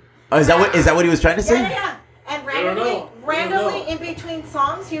 Okay. Oh, is that what he was trying to say? Yeah. And I don't know. randomly in between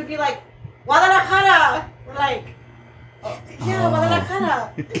songs, he would be like, Guadalajara. We're like, yeah,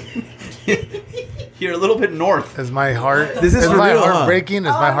 Guadalajara. You're a little bit north. is my heart? This is is for my real, heart huh? breaking?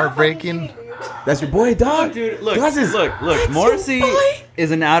 Is Oh, my I'm heart not fucking breaking? kidding, dude. That's your boy, dog. Dude, look, Glasses. look. Morrissey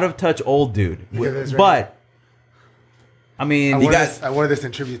is an out of touch old dude. Look at this right But I mean, I wore this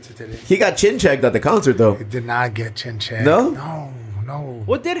in tribute to today. He got chin checked at the concert though. It did not get chin checked. No? No.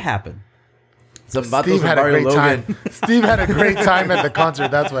 what did happen? Some vatos Steve from had a Barrio great Logan. time. Steve had a great time at the concert.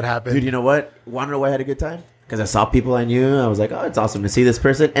 That's what happened. Dude, you know what? Want to know why I had a good time? Because I saw people I knew. I was like, oh, it's awesome to see this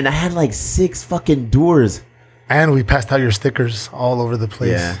person. And I had like 6 fucking doors. And we passed out your stickers all over the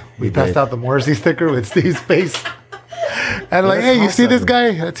place. Yeah, we we passed did. out the Morrissey sticker with Steve's face. And like, That's hey, you see this awesome.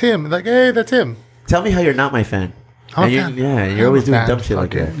 guy? That's him. Like, hey, that's him. Tell me how you're not my fan. I'm a And fan. Yeah, I'm you're always a doing fan. dumb shit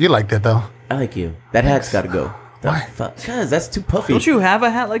like Okay. that. You liked it though. I like you. That hat's got to go. Why? Because that's too puffy. Don't you have a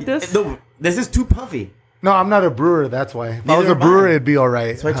hat like this? No, this is too puffy. No, I'm not a brewer. That's why. If I was Neither a brewer, am I. it'd be all right.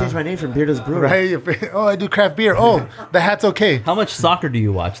 That's why I changed my name from Beardo's Brewery. Right? Oh, I do craft beer. Oh, the hat's okay. How much soccer do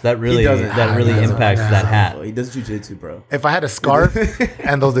you watch? That really doesn't. impacts that Oh, hat. he does jujitsu, bro. If I had a scarf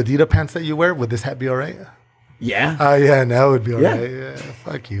and those Adidas pants that you wear, would this hat be all right? Yeah. Oh, yeah, now it would be all Yeah. right. Yeah,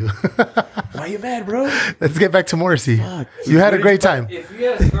 fuck you. Why you mad, bro? Let's get back to Morrissey. Fuck. You had a great time. If you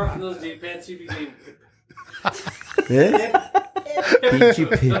had a scarf and those deep pants, you'd be getting Yeah?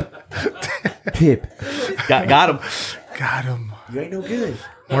 Pinche Pip. Pip. Got him. Got him. You ain't no good.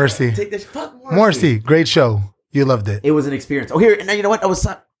 Morrissey. Take this. Fuck Morrissey. Morrissey, great show. You loved it. It was an experience. Oh, here, and you know what? I was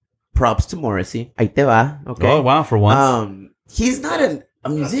props to Morrissey. Ahí te va. Okay. Oh wow, for once. He's not a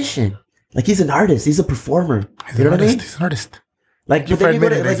musician. Like he's an artist. He's a performer. You know what I mean? He's an artist. Like you but then you go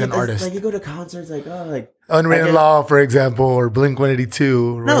to, admitted like, he's an artist. Like you go to concerts, like Unwritten like, Law, for example, or Blink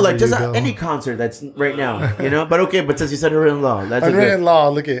 182. no, like just any concert that's right now, you know. But okay, but since you said Unwritten Law, that's Unwritten Law.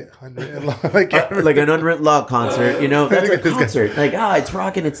 Look at Unwritten Law. Like an Unwritten Law concert, you know. That's a concert. Like it's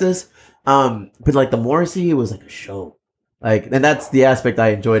rocking. It's this. But like the Morrissey, it was like a show. Like, and that's the aspect I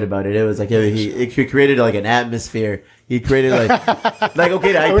enjoyed about it. It was like he created like an atmosphere. He created like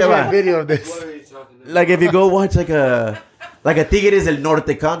okay, I wish I had a video of this. like if you go watch like a Tigres del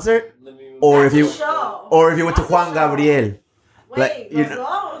Norte concert, or if you went to Juan Gabriel. Like, you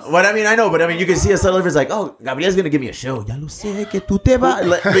know, what I mean, I know, but I mean, you can see a subtle difference. Like, oh, Gabriel's gonna give me a show. Ya lo sé que tú te vas,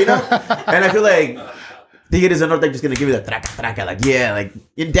 like, you know. And I feel like Tigres del Norte just gonna give you the traca, like yeah, like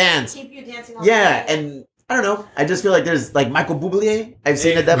you dance. Keep you dancing. Yeah, and I don't know. I just feel like there's like Michael Bublé. I've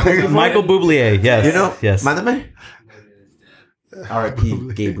seen it that place before. Michael Bublé, yes. You know, yes. Mándame.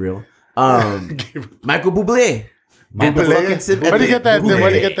 R.I.P. Gabriel. Michael Bublé. Where do you get that? Where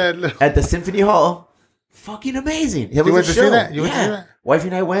do you get that? At the Symphony Hall. Fucking amazing. It was you went a to show. see that? You went to see that? Wifey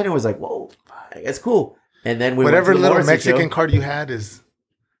and I went and was like, whoa, that's cool. And then we whatever went to the little Morrissey Mexican show. card you had is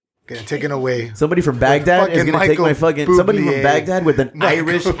getting taken away. Somebody from Baghdad is going to take my fucking... Bublé. Somebody from Baghdad with an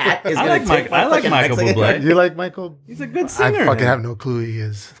Irish hat is going to take my I like fucking Michael Mexican Bublé. hat. You like Michael? He's a good singer. I fucking have no clue who he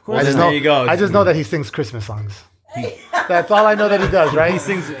is. Of course. There you go. I just know that he sings Christmas songs. That's all I know that he does, right? He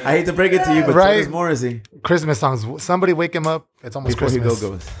sings. I hate to break it to you, but Right. so does Morrissey. Christmas songs. Somebody wake him up. It's almost Before he Christmas.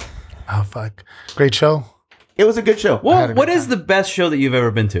 goes. Oh, fuck. Great show. It was a good show. Well, what is the best show that you've ever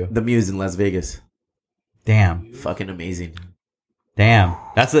been to? The Muse in Las Vegas. Damn. Fucking amazing. Damn.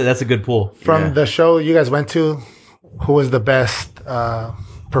 That's a good pull. From Yeah. the show you guys went to, who was the best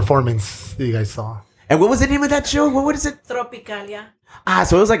performance that you guys saw? And what was the name of that show? What is it? Tropicalia.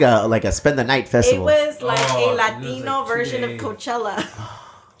 So it was like a spend the night It festival. was like Oh, a Latino like version of today. Coachella.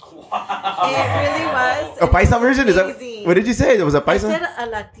 It really was. A It was paisa version? Is that amazing. what did you say? It was a I paisa? said a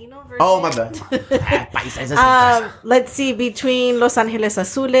Latino version. Oh my bad. Paisa, esa es paisa. Let's see, between Los Ángeles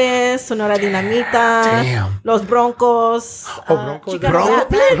Azules, Sonora Dinamita, Damn. Los Broncos, Bronco, Chicano Bronco Batman.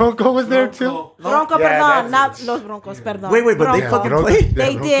 played? Bronco was there too. Bronco, Yeah, perdón, that's- not Los Broncos, perdón. Wait, but they Bronco. fucking Bronco. played.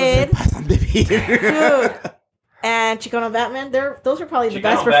 They Broncos did, dude. And Chicano Batman, those were probably the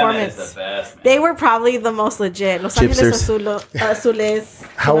best performance. They were probably the most legit. Los Ángeles Azules,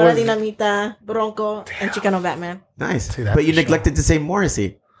 How Sonora was- Dinamita, Bronco, and Chicano Batman. Nice. See, that's But you a show. neglected to say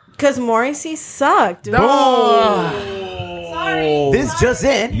Morrissey. Because Morrissey sucked, dude. Sorry. This just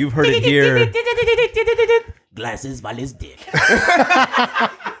in. You've heard it here. Glasses vales dick. I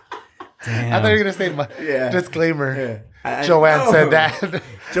thought you were gonna say my disclaimer. Joanne know. said that.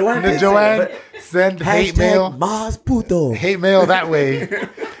 Joanne did say Joanne that, send hate mail. Mas puto. Hate mail that way.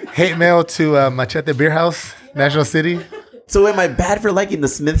 Hate mail to Machete Beer House, National City. So am I bad for liking the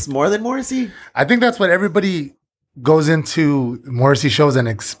Smiths more than Morrissey? I think that's what everybody goes into Morrissey shows and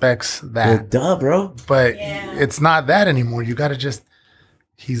expects Well, that. duh, bro. But it's not that anymore. You got to just,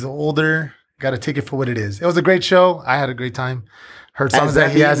 he's older. Got to take it for what it is. It was a great show. I had a great time. Heard songs As that that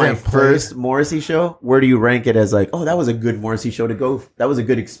he being hasn't my played. first Morrissey show, where do you rank it as like, oh, that was a good Morrissey show to go? That was a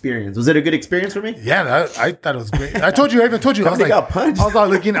good experience. Was it a good experience for me? Yeah, I thought it was great. I told you, I even told you. I was Somebody like, got punched. I was all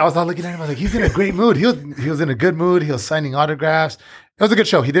looking at him. I was like, he's in a great mood. He was in a good mood. He was signing autographs. It was a good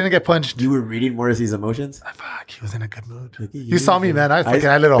show. He didn't get punched. You were reading Morrissey's emotions? Fuck, he was in a good mood. Look at You saw me, man. I fucking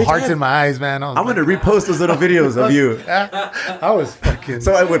had little hearts in my eyes, man. I'm going to repost those little videos of you. I was fucking.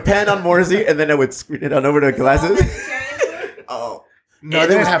 So I would pan on Morrissey and then I would screen it on over to glasses. Oh. no, And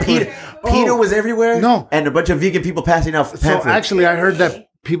they there didn't was have Peter. Peter was everywhere. No. And a bunch of vegan people passing out pamphlets. So actually, I heard that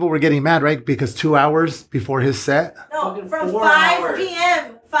people were getting mad, right? Because 2 hours before his set, No, from 4 5 hours.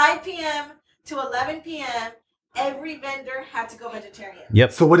 p.m. 5 p.m. to 11 p.m. Every vendor had to go vegetarian.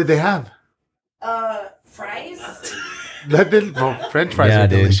 Yep. so what did they have? Fries, French fries Yeah, are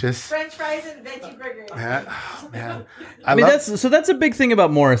dude. delicious. French fries, and veggie burgers. Yeah, oh, man. I mean, love- that's a big thing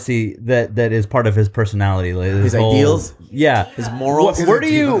about Morrissey that is part of his personality. Like His ideals? Yeah. His morals. Where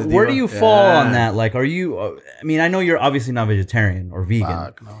do you His where do you fall Yeah. on that? Like, are you? I mean, I know you're obviously not vegetarian or vegan,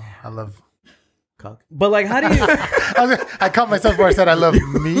 Fuck, no, I love. Cock. but like, how do you? I caught myself where I said I love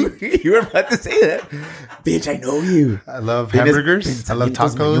meat. You were about to say that. Bitch, I know you. I love hamburgers. I love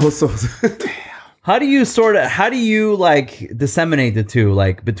tacos. How do you like disseminate the two,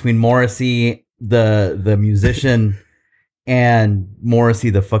 like between Morrissey the musician and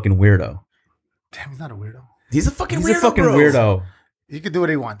Morrissey the fucking weirdo? Damn, he's not a weirdo. He's a fucking He's weirdo. a fucking bro. weirdo. he could do what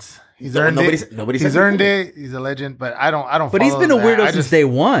he wants. He's No, earned nobody's- it. nobody's He's saying earned it. He's a legend. But I don't. But he's follow been a that. weirdo I since day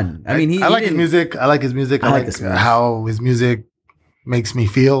one. I mean, I like his didn't- music. I like his music. I like his music. how his music makes me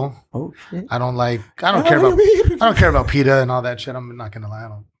feel. Oh shit. I don't care about. I don't care about PETA and all that shit. I'm not gonna lie. I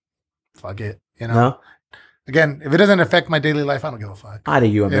don't. Fuck it. You know. No. Again, if it doesn't affect my daily life, I don't give a fuck. Out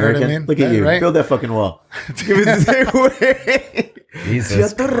of you, what I American. mean? Look at Yeah, you. right? Build that fucking wall. Give it the same way.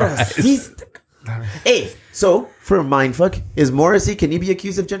 Jesus Christ. Racist. Hey, so for a mindfuck, is Morrissey, can he be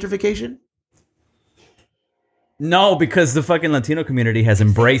accused of gentrification? No, because the fucking Latino community has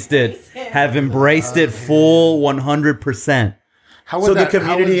embraced it. Have embraced it full 100%. How was So that? the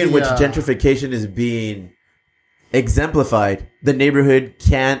How community was in which the, gentrification is being exemplified, the neighborhood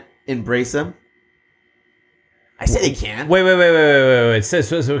can't embrace them? I say they can. Wait. Say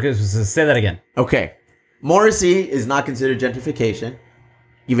that again. Okay. Morrissey is not considered gentrification,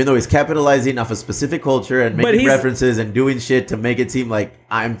 even though he's capitalizing off a specific culture and making he's- references and doing shit to make it seem like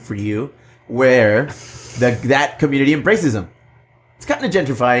I'm for you, where that community embraces him. It's kind of a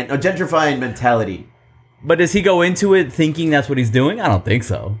gentrifying mentality. But does he go into it thinking that's what he's doing? I don't think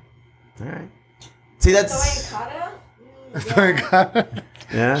so. All right. See, that's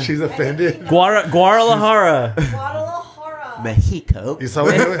yeah. She's offended. Guadalajara. Mexico. You saw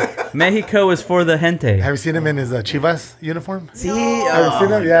what? Mexico is for the gente. Have you seen him in his Chivas uniform? See, Have you seen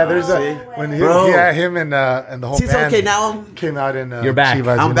him? Yeah, there's when Bro. him and the whole See, it's band okay now. came out in You're back.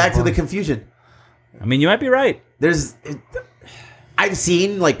 Chivas I'm back to the uniform. confusion. I mean, you might be right. I've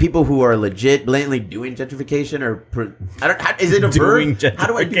seen like people who are legit blatantly doing gentrification or is it a Doing verb? How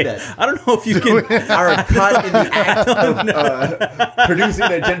do I do gentrification. that? I don't know if you can. Are caught in the act of producing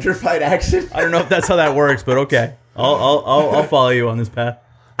a gentrified action. I don't know if that's how that works, but okay. I'll follow you on this path.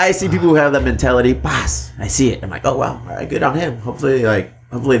 I see people who have that mentality. Boss, I see it. I'm like, oh wow, all right, good on him. Hopefully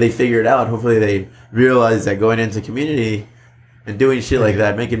they figure it out. Hopefully they realize that going into community and doing shit like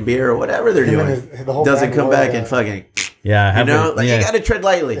that, making beer or whatever they're Him and doing, the whole doesn't band come were, back and fucking, Yeah, you know, like yeah. you gotta tread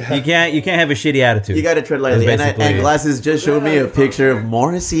lightly. You can't have a shitty attitude. You gotta tread lightly. That's And basically it. Glasses just showed me a picture of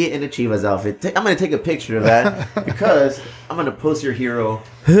Morrissey in a Chivas outfit. I'm gonna take a picture of that because I'm gonna post your hero.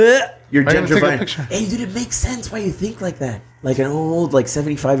 You're Why you gonna take a gentrifying. picture? Hey, dude, it makes sense why you think like that. Like an old,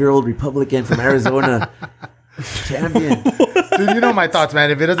 75-year-old Republican from Arizona. Champion. Dude, you know my thoughts,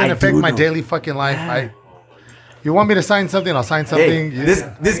 man. If it doesn't I affect do my know. daily fucking life, you want me to sign something? I'll sign something. Hey,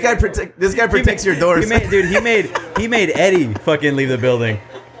 this guy protects your doors. He made Eddie fucking leave the building.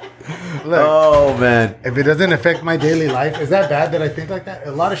 Look, Oh man. if it doesn't affect my daily life, is that bad that I think like that?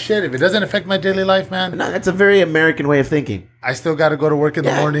 A lot of shit. If it doesn't affect my daily life, man, No, that's a very American way of thinking. I still got to go to work in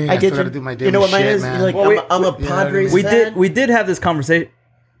the morning. I still got to do my daily You know what mine shit, is? man. Like, Well, I'm a you know what I Padres mean? fan. We did have this conversation.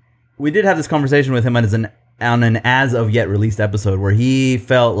 We did have this conversation with him on an as of yet released episode where he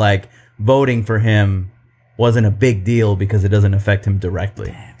felt like voting for him wasn't a big deal because it doesn't affect him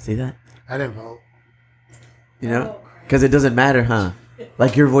directly. See that? I didn't vote. You know? Because it doesn't matter, huh?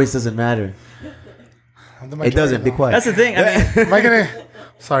 Like your voice doesn't matter. I'm the It majority doesn't. Be now. quiet. That's the thing. I mean, Am I gonna?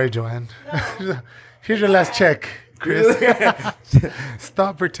 Sorry, Joanne. Here's your last check, Chris.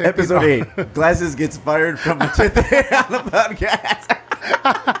 Stop protecting. Episode 8. Glasses gets fired from Machete on the podcast.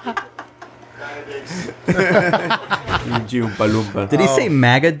 did he say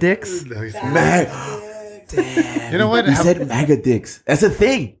MAGA dicks? You know what? He said MAGA dicks. That's a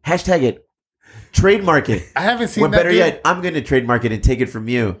thing. Hashtag it. Trademark it. I haven't seen Or that. better dude. yet, I'm going to trademark it and take it from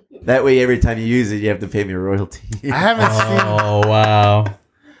you. That way, every time you use it, you have to pay me a royalty. I haven't seen. Oh wow.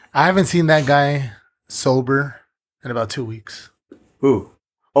 I haven't seen that guy sober in about 2 weeks. Who?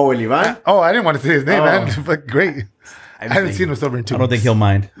 Oh, El Ivan? Oh, I didn't want to say his name, Oh. man. But great. I haven't seen him sober in 2 I weeks. don't think he'll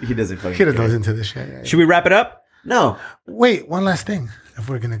mind. He doesn't fucking He doesn't care. listen to this shit. Yeah. Should we wrap it up? No. Wait, one last thing. If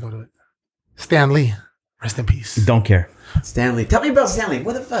we're gonna go to it, Stan Lee, rest in peace. Don't care. Stanley. Tell me about Stanley.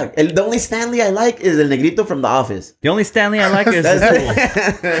 What the fuck? The only Stanley I like is El Negrito from The Office. The only Stanley I like is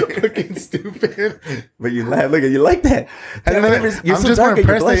Fucking stupid. But you laugh. Look, you like that. I don't know. You're I'm so just more dark and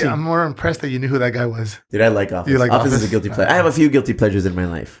you're impressed. blushing. I'm more impressed that you knew who that guy was. Dude, I like Office. You like Office is Office? a guilty pleasure. I have a few guilty pleasures in my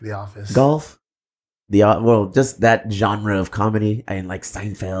life. The Office. Golf. Just that genre of comedy. I like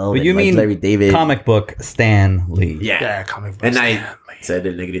Seinfeld. But and you like mean Larry David. comic book Stan Lee. Yeah. Yeah, comic book. And Stan I Lee. said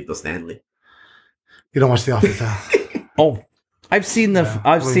El Negrito Stanley. You don't watch The Office, huh? Oh, I've seen the Yeah,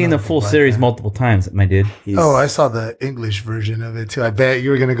 I've well, seen the nothing full like series that. multiple times, my dude. He's- Oh, I saw the English version of it too. I bet you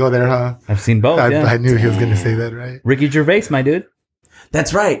were gonna go there, huh? I've seen both. Yeah. I knew he was gonna say that, right? Ricky Gervais, my dude.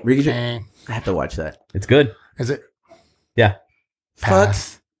 That's right. Ricky Gervais. Eh. I have to watch that. It's good. Is it? Yeah.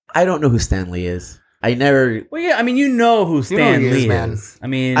 Pass. Fuck. I don't know who Stanley is. I never. Well, yeah. I mean, you know who Stan who he is, Lee man. is. I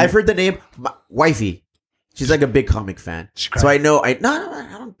mean, I've heard the name. My wifey. She's like a big comic fan. She So I cried. know. I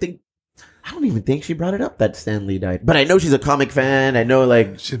don't think. I don't even think she brought it up that Stan Lee died. But I know she's a comic fan. I know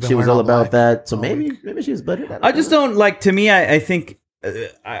like She's been she was wearing all all about black that. So all maybe she was buttered. I just don't like. To me, I think,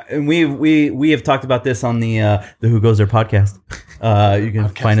 and we have talked about this on the Who Goes There podcast. You can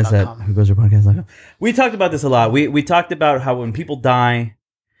find us at whogoestherepodcast.com. We talked about this a lot. We talked about how when people die,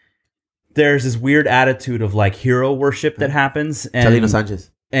 there's this weird attitude of like hero worship that happens. And, Chalino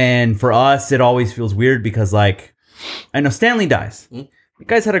Sanchez. And for us, it always feels weird because like, I know Stanley dies. The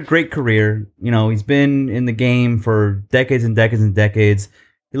guy's had a great career. You know, he's been in the game for decades and decades and decades.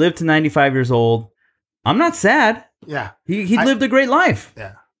 He lived to 95 years old. I'm not sad. Yeah. He lived a great life.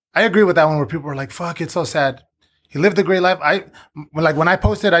 Yeah. I agree with that one where people are like, fuck, it's so sad. He lived a great life. When I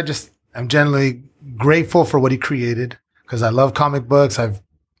posted, I'm generally grateful for what he created because I love comic books. I've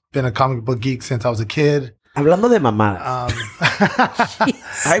been a comic book geek since I was a kid. Hablando de mamadas.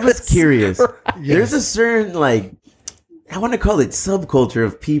 I was curious. There's a certain like, I want to call it subculture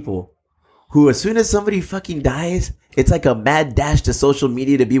of people who as soon as somebody fucking dies, it's like a mad dash to social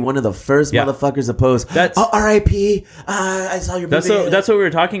media to be one of the first motherfuckers to post. That's R.I.P. I saw your movie. That's what we were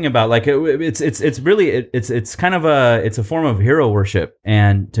talking about. Like it's really it's kind of a form of hero worship.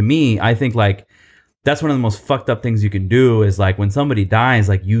 And to me, I think like that's one of the most fucked up things you can do is like when somebody dies,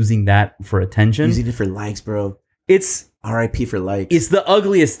 like using that for attention. Using it for likes, bro. It's R.I.P. for likes. It's the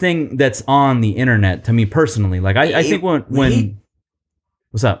ugliest thing that's on the internet to me personally. Like I think when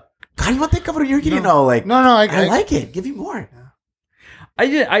what's up? Cálmate, cabrón. You're getting all like, no, I like it. Give me more.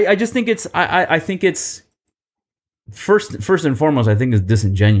 I just think I think it's first and foremost, I think is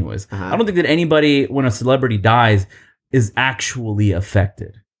disingenuous. I don't think that anybody, when a celebrity dies, is actually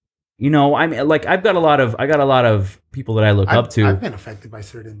affected. You know, I mean, like I got a lot of people that I look up to. I've been affected by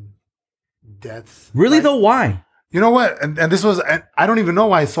certain deaths. Really though, why? You know what? And this was, and I don't even know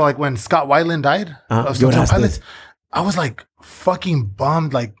why. So like when Scott Weiland died of Stone Temple Pilots, I was like fucking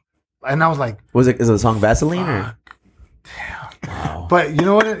bummed. Like, and I was like, is it the song Vaseline or? Damn. Wow. But you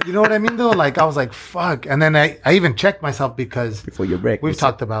know what I mean though? Like I was like, fuck. And then I even checked myself because before your break, we've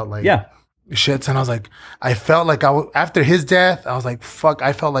talked about like shits, and I was like, I felt like after his death, I was like, fuck.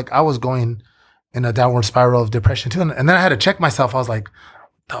 I felt like I was going in a downward spiral of depression too. And then I had to check myself. I was like,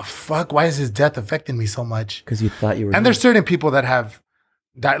 the fuck? Why is his death affecting me so much? Because you thought you were. And there's certain people that have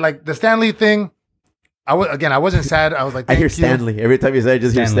died, like the Stan Lee thing. I wasn't sad. I was like, I hear Stanley every time you say. I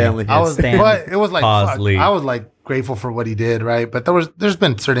just hear Stanley. I was, but it was like, fuck, I was like grateful for what he did, right? But there's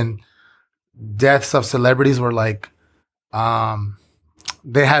been certain deaths of celebrities where like,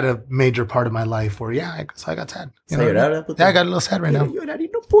 they had a major part of my life where I got sad. You know? I got a little sad right now.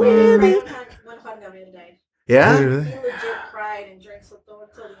 Yeah. He legit cried and drank until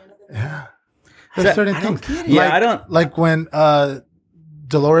the end of the night. Yeah. There's certain things. Yeah, I don't like when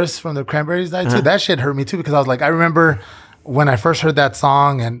Dolores from the Cranberries died too. That shit hurt me too because I was like, I remember when I first heard that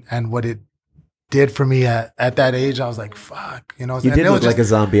song and what it did for me at that age. I was like, fuck, you know. You did look like a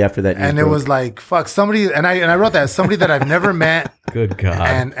zombie after that. And it was like, fuck, somebody. And I wrote that somebody that I've never met. Good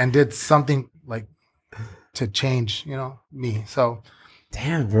God. And did something like to change, you know, me. So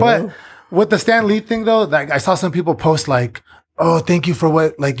damn, bro. But with the Stan Lee thing though, like I saw some people post like, oh, thank you for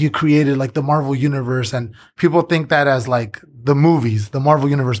what like you created, like the Marvel Universe, and people think that as like the movies, the Marvel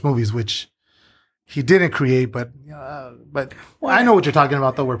Universe movies, which he didn't create, but I know what you're talking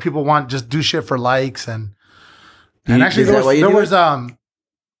about though, where people want just do shit for likes and actually there was I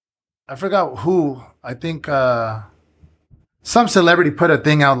forgot who, I think some celebrity put a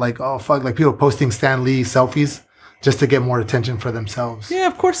thing out like, oh fuck, like people posting Stan Lee selfies just to get more attention for themselves. Yeah,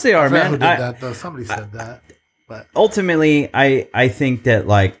 of course they are, man. Who did that though? Somebody said that. But ultimately, I think that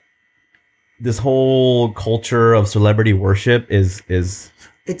like this whole culture of celebrity worship is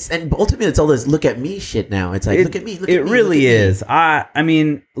and ultimately it's all this look at me shit now. It's like look at me. It really is. I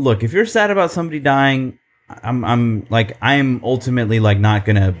mean, look, if you're sad about somebody dying, I'm ultimately like not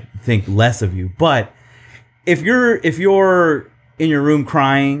gonna think less of you. But if you're in your room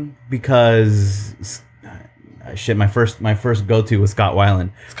crying because shit, my first go-to was Scott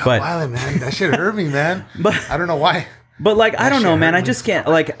Weiland. Weiland, man, that shit hurt me, man. But I don't know why. But like, I don't know, man. I just can't.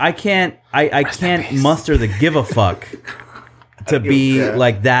 Like, I can't muster the give a fuck to be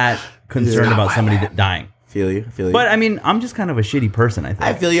like that concerned about somebody dying. Feel you. But I mean, I'm just kind of a shitty person. I think.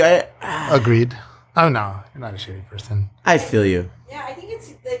 I feel you. Agreed. Oh no, you're not a shitty person. I feel you. Yeah, I think it's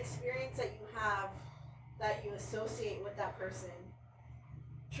the experience that you have that you associate with that person.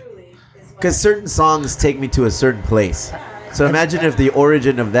 Truly. Because certain songs take me to a certain place. So imagine if the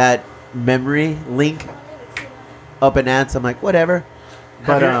origin of that memory link up in ants, I'm like, whatever.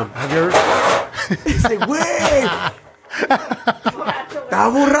 But have you ever you say, wey,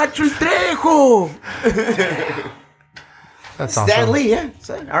 está borracho el Trejo. That's Stan awesome. Lee, yeah.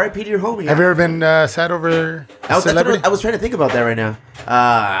 R.I.P. to your homie. Have you ever been sad over That's what celebrity? I was trying to think about that right now.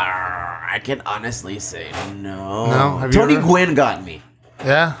 I can honestly say no. No? Have you Tony ever- Gwynn got me.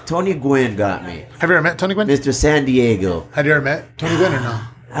 Yeah. Tony Gwynn got me. Have you ever met Tony Gwynn? Mr. San Diego. Have you ever met Tony Gwynn or no?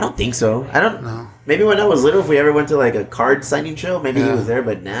 I don't think so. I don't No. Maybe when I was little, if we ever went to like a card signing show, maybe he Yeah. was there,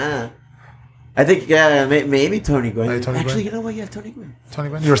 but nah. I think maybe Tony Gwynn. Maybe Tony Actually, Gwynn. you know what? Yeah, Tony Gwynn. Tony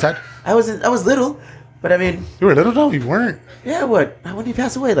Gwynn? You were sad? I was little, but I mean, You were little? No, you weren't. yeah. What? When did he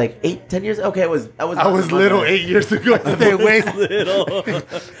pass away? Like 8, 10 years? Okay, I was I was little 8 years ago. Stay away. Little.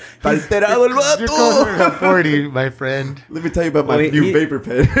 Alterado el You're closer to 40, my friend. Let me tell you about my Wait, new he- vapor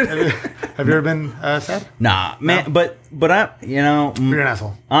pen. Have you ever been sad? Nah, man. But I, You're an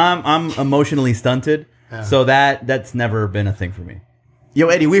asshole. I'm emotionally stunted, Yeah. so that's never been a thing for me. Yo,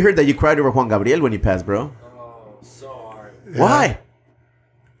 Eddie, we heard that you cried over Juan Gabriel when he passed, bro. Oh, so hard. Why?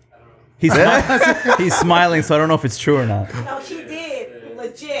 He's he's smiling, so I don't know if it's true or not. No, he did.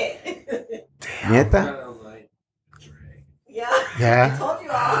 Legit. Neta? Yeah. Yeah. I told you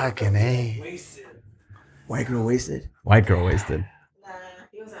all. Fucking A. White girl wasted. White girl wasted. Nah,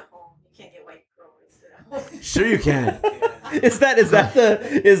 he was at home. You can't get white girl wasted. Sure you can. Is that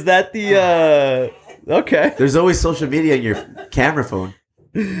the okay? There's always social media in your camera phone.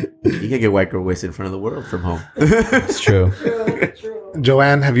 You can get white girl wasted in front of the world from home. It's true. True.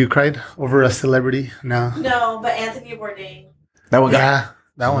 Joanne, have you cried over a celebrity? No. No, but Anthony Bourdain. That one got. Yeah.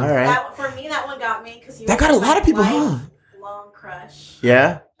 That one. All right. That, for me, that one got me because he That was got a my lot of people, huh? lifelong crush.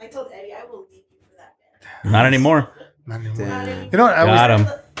 Yeah. I told Eddie I will leave you for that man. Not anymore. Not anymore. Damn. You know what? I was, Got him.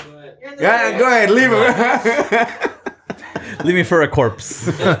 You're in the Yeah, go ahead, leave him. Leave me for a corpse.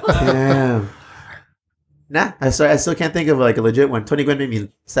 Damn. Nah, I still can't think of like a legit one. Tony Gwynn made me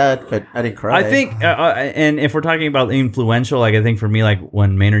sad, but I didn't cry. I think, and if we're talking about influential, like I think for me, like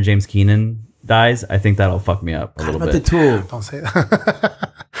when Maynard James Keenan dies, I think that'll fuck me up a What little about the bit. Tool? don't say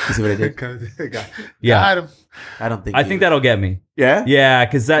that. You see what I did? Yeah, Got him. I don't think. I think that'll get me. Yeah. Yeah,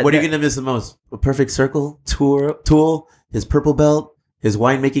 because that. What are you gonna miss the most? A Perfect Circle, Tool, his purple belt, his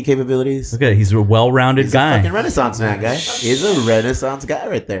winemaking capabilities. Look at it, he's a well-rounded He's a fucking guy. Renaissance man, guy. He's a Renaissance guy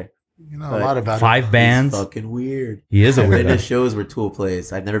right there. You know a lot about it. 5 bands. He's fucking weird. He is a I've been weirdo. to shows where Tool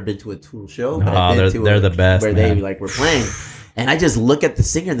plays. I've never been to a Tool show, but Oh, I've been to they're the best, where they man. like were playing. And I just look at the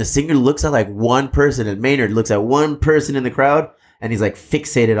singer, and the singer looks at like one person, and Maynard looks at one person in the crowd, and he's like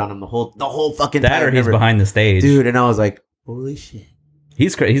fixated on him the whole fucking time. That or he's Never- behind the stage. dude. And I was like, holy shit.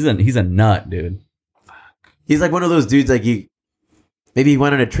 He's he's a nut, dude. He's like one of those dudes like you. Maybe he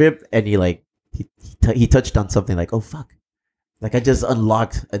went on a trip and he touched on something like, oh fuck, like I just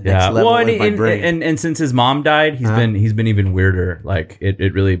unlocked a next Yeah. level Well, in my brain. and since his mom died, he's Uh-huh. been even weirder. Like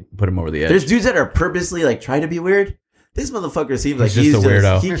it really put him over the edge. There's dudes that are purposely like trying to be weird. This motherfucker seems like He's just a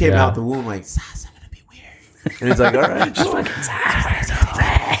weirdo. He came Yeah. out the womb like, "Sas, I'm gonna be weird," and it's like, all right,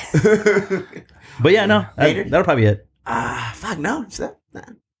 But yeah, no, Maynard? that'll probably be it. fuck no, it's not, nah,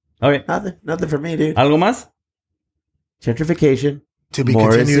 Okay, nothing for me, dude. algo más? Gentrification, To be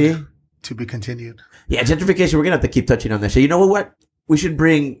Morrissey. continued. To be continued. Yeah, gentrification. We're gonna have to keep touching on that shit. You know what? We should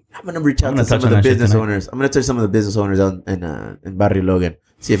bring. I'm gonna reach out I'm gonna to some touch of on the that shit business tonight. owners. I'm gonna touch some of the business owners in Barrio Logan.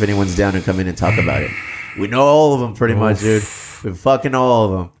 See if anyone's down to come in and talk about it. We know all of them pretty much, dude. We fucking all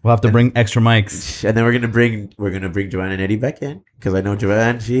of them. We'll have to bring extra mics. And then we're gonna bring Joanne and Eddie back in because I know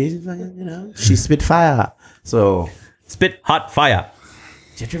Joanne. She's fucking, she spit fire. So Spit hot fire.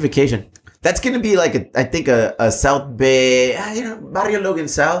 gentrification. That's gonna be like I think a South Bay, Barrio Logan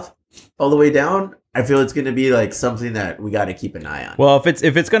South, all the way down. I feel it's gonna be like something that we got to keep an eye on. Well,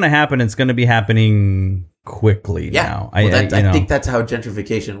 if it's gonna happen, it's gonna be happening quickly Yeah, now. well, I I think that's how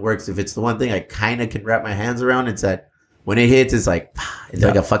gentrification works. If it's the one thing I kind of can wrap my hands around, it's that when it hits, it's like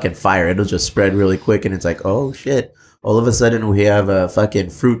like a fucking fire. It'll just spread really quick, and it's like, oh shit! All of a sudden, we have a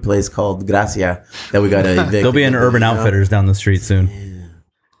fucking fruit place called Gracia that we gotta evict. there'll be an Urban You know? Outfitters down the street soon.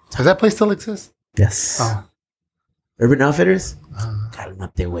 Does that place still exist? Yes. Oh. Urban Outfitters.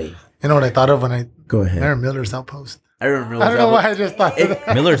 Cálmate, way. You know what I thought of when I Go ahead. Mayor Miller's Outpost? I remember. I don't know why I just thought of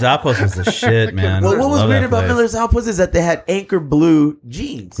that. Miller's Outpost was the shit, man. Well, what was Love weird that about place. Miller's Outpost is that they had Anchor Blue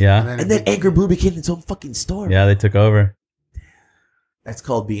jeans. Yeah. And then Anchor Blue became its own fucking store. Yeah, they took over. That's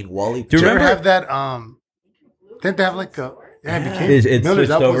called being Wally. Do you Did you ever remember? have that? Didn't they have like a? Yeah, it became It Miller's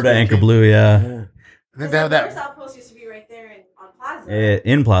switched over Outpost to Anchor became- Blue, yeah. Yeah. Didn't they have Miller's that? Outpost used to be right there on Plaza.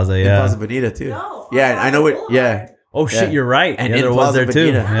 In Plaza, In yeah. Plaza Bonita too. No, on Yeah, I know Plaza what. Yeah. Boulevard. Oh shit, Yeah. you're right. And yeah, in there was Plaza there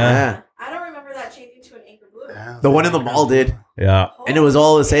too. Bonita. Yeah. I don't remember that changing to an Anchor Blue. Yeah. The one in the mall did. Yeah. And it was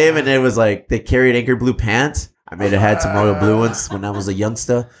all the same, and it was like they carried Anchor Blue pants. I made have had some royal blue ones when I was a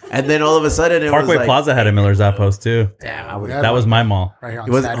youngster, and then all of a sudden it Parkway was like, Plaza had a Miller's Outpost too. Damn, I would. Yeah. That was my mall. Right here on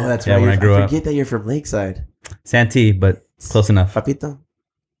It was. Saturn. Oh, that's Yeah, right. when I grew I up. forget that you're from Lakeside. Santee, but Close enough. Papito.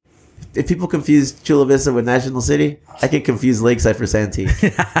 If people confuse Chula Vista with National City, I can confuse Lakeside for Santee.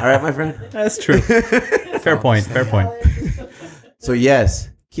 All right, my friend? That's true. Fair point. Fair point. So yes,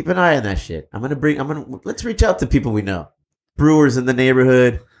 keep an eye on that shit. Let's reach out to people we know. Brewers in the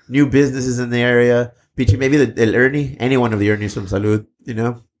neighborhood, new businesses in the area. Pichi, maybe El Ernie, any one of the Ernies from Salud, you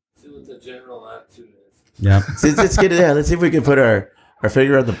know? See what the general attitude is. Yeah. So let's get it there. Let's see if we can put our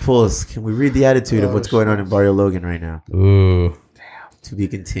finger on the pulse. Can we read the attitude of what's going on in Barrio Logan right now? Ooh. To be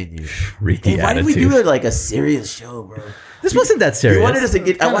continued. Read the Hey, why did we do it like a serious show, bro? This wasn't that serious. You wanted us to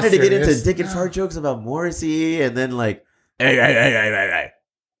get. I Kinda wanted to get into serious. dick and fart jokes about Morrissey, and then like, hey.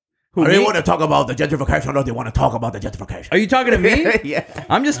 Who, They me? want to talk about the gentrification, or they want to talk about the gentrification. Are you talking to me? Yeah.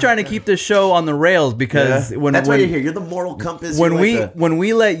 I'm just trying to keep the show on the rails because when That's why you're here. You're the moral compass. when You're we like when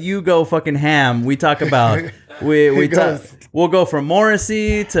we let you go fucking ham, we talk about we talk. goes. We'll go from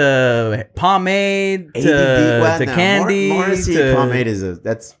Morrissey to pomade ADD, to now, candy. Morrissey to, pomade is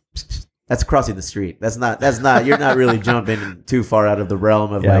that's crossing the street. That's not. You're not really jumping too far out of the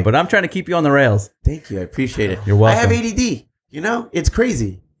realm of Yeah, like. but I'm trying to keep you on the rails. Thank you. I appreciate it. You're welcome. I have ADD. You know, it's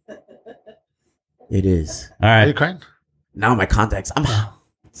crazy. It is. All Are you right. crying? Now my contacts. I'm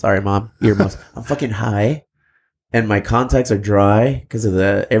sorry, mom. Earmuffs. I'm fucking high, and my contacts are dry because of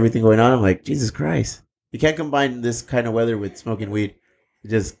everything going on. I'm like, Jesus Christ! You can't combine this kind of weather with smoking weed. It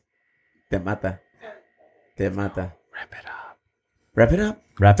just te mata. Wrap it up. Wrap it up.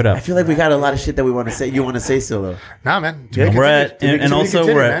 Wrap it I up. feel like we got a lot of shit that we want to say. You want to say still though? Nah, man. Yeah, We're at To be and also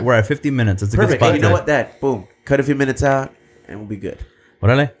continued, man. we're at 50 minutes. It's a Perfect. good spot. Hey, you know to- what? That boom. Cut a few minutes out, and we'll be good.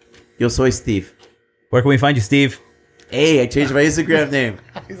 Órale. Yo soy Steve. Where can we find you, Steve? Hey, I changed my Instagram name.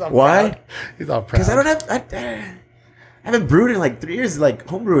 He's all Why? proud. He's all proud. Because I don't have. I haven't brewed in like 3 years, like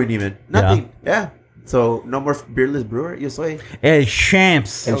home brewing even. Nothing. Yeah. So no more beerless brewer. Yo soy El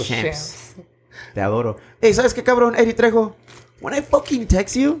Champs. El Champs. Te adoro. Hey, ¿sabes qué, cabrón? Eddie Trejo. When I fucking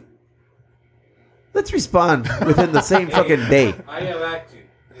text you, let's respond within the same fucking day. I get back to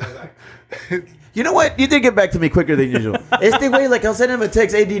you. You know what? You did get back to me quicker than usual. Este güey, like, I'll send him a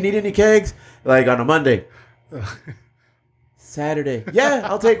text. Hey, do you need any kegs? Like, on a Monday. Saturday. Yeah,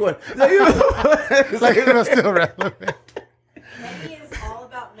 I'll take one. It's like it's still relevant. Maybe it's all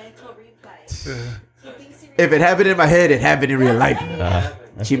about mental replay. If it happened in my head, it happened in real life.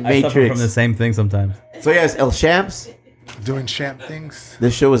 She I suffer Matrix. from the same thing sometimes. So yes, El Champs. Doing champ things.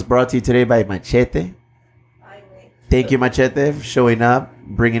 This show was brought to you today by Machete. Thank you, Machete, for showing up,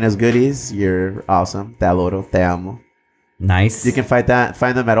 bringing us goodies. You're awesome. Te adoro. Te amo. Nice. You can find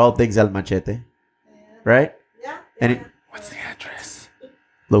them at All Things El Machete. Right? Yeah. And What's the address?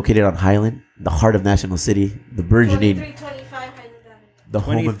 located on Highland, the heart of National City, the burgeoning, 2325 Highland Avenue. the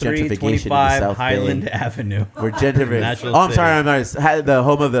home of gentrification in the 2325 South Highland Bay. Avenue. We're gentrified. National Oh, I'm City. sorry. The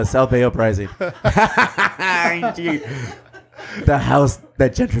home of the South Bay Uprising. The house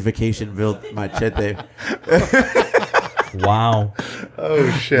that gentrification built, Machete. Wow. Oh,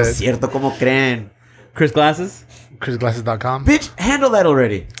 shit. Cierto, como creen? Chris Glasses? ChrisGlasses.com. Bitch, handle that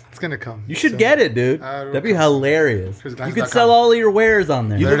already. It's going to come. You should soon. get it, dude. I don't That'd be know. hilarious. Chris You Glasses.com. could sell all of your wares on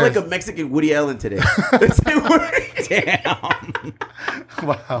there. You There look it like is. a Mexican Woody Allen today. Damn.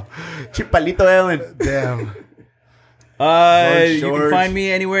 Wow. Chipalito Allen. Damn. You can George, find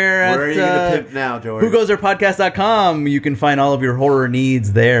me anywhere Where are you going to at pimp now, George? whogoestherepodcast.com. You can find all of your horror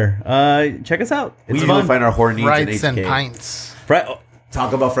needs there. Check us out. We It's can fun. go find our horror needs Rights in and HK. pints.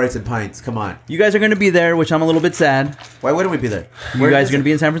 Talk about frights and pints. Come on. You guys are going to be there, which I'm a little bit sad. Why wouldn't we be there? You guys are going to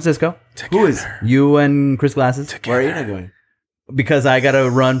be in San Francisco. Who is? You and Chris Glasses. Where are you not going? Because I got to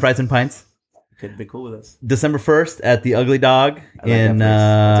run Frights and Pints. Couldn't be cool with us. December 1st at the Ugly Dog I like in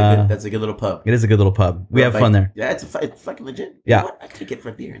that place. That's a good little pub. it is a good little pub. We have fun there. Yeah, it's fucking legit. Yeah. You know what? I could get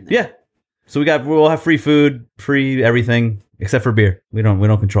for beer in there. Yeah. So we'll have free food, free everything except for beer. We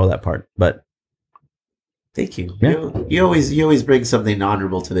don't control that part. But Thank you. Yeah. You always bring something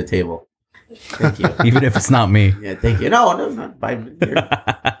honorable to the table. Thank you. even if it's not me. Yeah, thank you. No,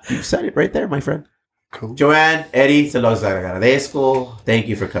 you said it right there, my friend. Cool. Joanne, Eddie, se los agradezco. Thank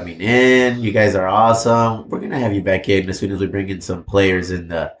you for coming in. You guys are awesome. We're gonna have you back in as soon as we bring in some players in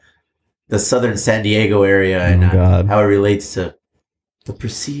the southern San Diego area and God. how it relates to the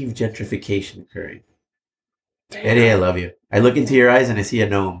perceived gentrification occurring. Eddie, I love you. I look into your eyes and I see a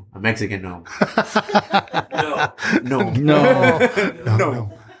gnome, a Mexican gnome. No. No.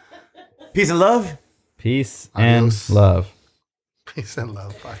 No. Peace and love. Peace Adios. and love. Peace and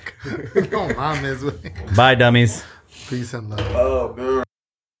love. Fuck. No mames, güey. Bye, dummies. Peace and love. Oh, man.